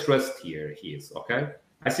where the trust here is, okay?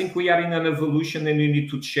 I think we are in an evolution, and we need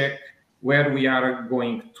to check where we are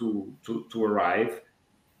going to arrive.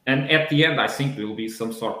 And at the end, I think there will be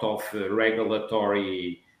some sort of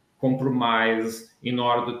regulatory compromise in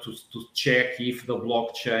order to check if the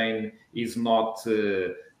bblockchain is not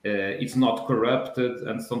corrupted,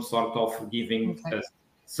 and some sort of giving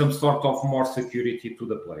some sort of more security to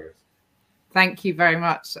the players. Thank you very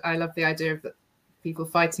much. I love the idea of people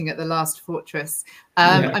fighting at the last fortress.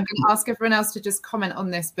 I'm going to ask everyone else to just comment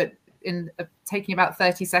on this, but in taking about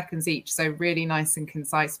 30 seconds each, so really nice and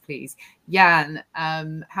concise, please. Jan,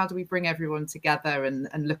 how do we bring everyone together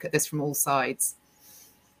and look at this from all sides?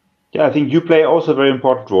 Yeah, I think you play also a very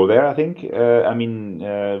important role there, I think.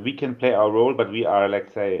 We can play our role, but we are,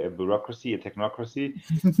 let's say, a bureaucracy, a technocracy.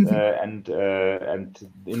 And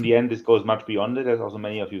in the end, this goes much beyond it, as also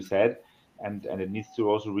many of you said. And it needs to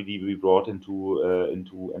also really be brought into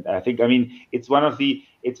and I think, it's one of the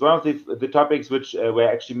topics which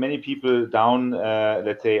where actually many people down,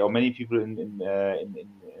 let's say, or many people in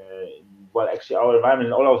actually our environment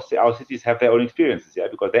and all of our cities have their own experiences,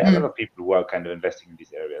 because there are a lot of people who are kind of investing in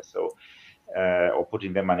these areas, so or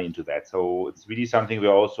putting their money into that. So it's really something where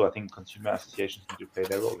also I think consumer associations need to play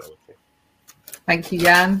their role, I would say. Thank you,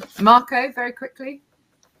 Jan. Marco, very quickly.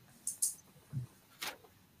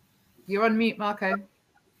 You're on mute, Marco.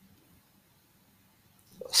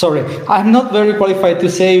 Sorry, I'm not very qualified to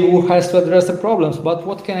say who has to address the problems, but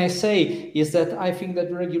what can I say is that I think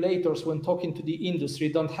that regulators, when talking to the industry,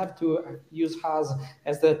 don't have to use us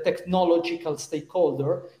as the technological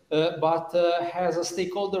stakeholder, but as a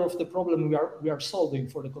stakeholder of the problem we are solving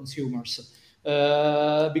for the consumers.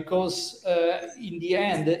 because in the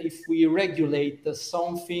end, if we regulate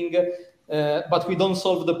something, but we don't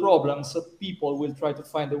solve the problem, so people will try to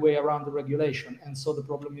find a way around the regulation, and so the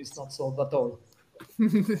problem is not solved at all.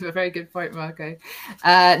 A very good point, Marco.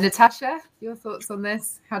 Natasha, your thoughts on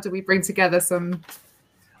this? How do we bring together some?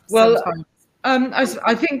 Well,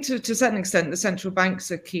 I think to a certain extent, the central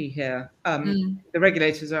banks are key here. The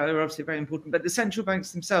regulators are obviously very important, but the central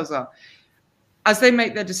banks themselves are. As they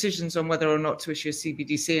make their decisions on whether or not to issue a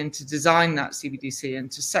CBDC and to design that CBDC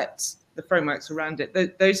and to set the frameworks around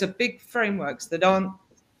it, those are big frameworks that aren't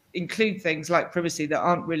include things like privacy that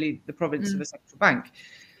aren't really the province of a central bank.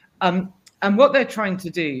 And what they're trying to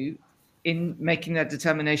do in making their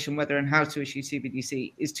determination whether and how to issue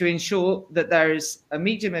CBDC is to ensure that there is a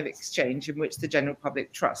medium of exchange in which the general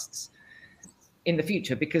public trusts in the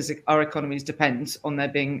future, because our economies depend on there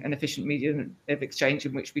being an efficient medium of exchange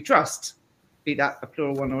in which we trust, be that a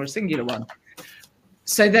plural one or a singular one.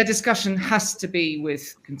 So their discussion has to be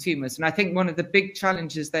with consumers. And I think one of the big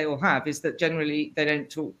challenges they all have is that generally they don't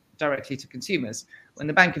talk directly to consumers. When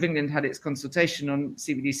the Bank of England had its consultation on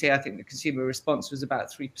CBDC, I think the consumer response was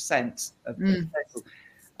about 3% of the total.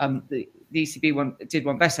 The ECB did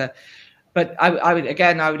one better. But I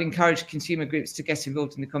would encourage consumer groups to get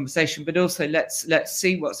involved in the conversation, but also let's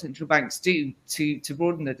see what central banks do to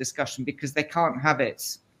broaden the discussion, because they can't have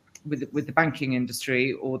it with the banking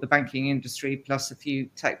industry or the banking industry plus a few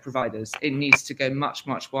tech providers. It needs to go much,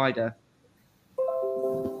 much wider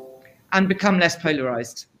and become less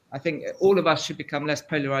polarized. I think all of us should become less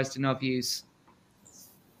polarized in our views.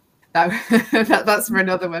 That's for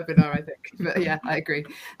another webinar, I think. But yeah, I agree.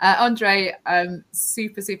 Andre,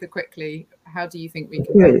 super quickly, how do you think we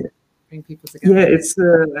can bring people together? Yeah, it's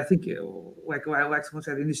I think like someone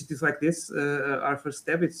said, initiatives like this are first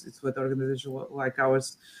step. It's what organizations like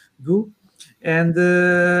ours do, and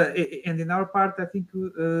in our part, I think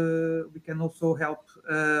we can also help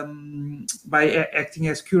by acting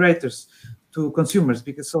as curators to consumers,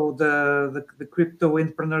 because so the crypto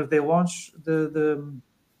entrepreneurs, they will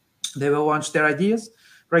launch their ideas.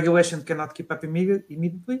 Regulation cannot keep up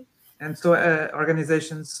immediately, and so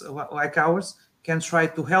organizations like ours can try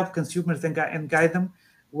to help consumers and guide them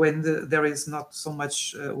when there is not so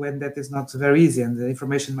much, when that is not very easy and the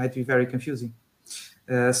information might be very confusing.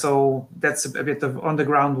 So that's a bit of on the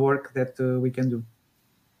ground work that we can do.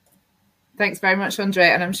 Thanks very much, Andre.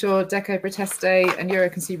 And I'm sure Deco Proteste and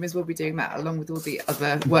Euroconsumers will be doing that along with all the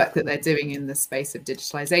other work that they're doing in the space of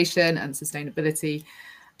digitalization and sustainability.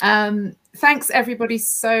 Thanks everybody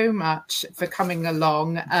so much for coming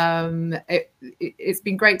along. It's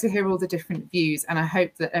been great to hear all the different views, and I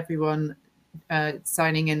hope that everyone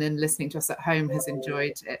signing in and listening to us at home has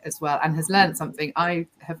enjoyed it as well and has learned something. I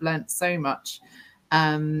have learned so much.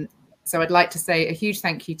 So I'd like to say a huge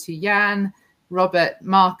thank you to Jan, Robert,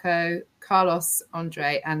 Marco, Carlos,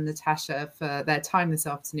 Andre and Natasha for their time this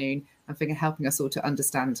afternoon and for helping us all to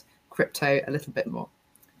understand crypto a little bit more.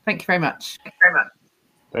 Thank you very much.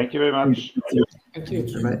 Thank you very much. Thank you.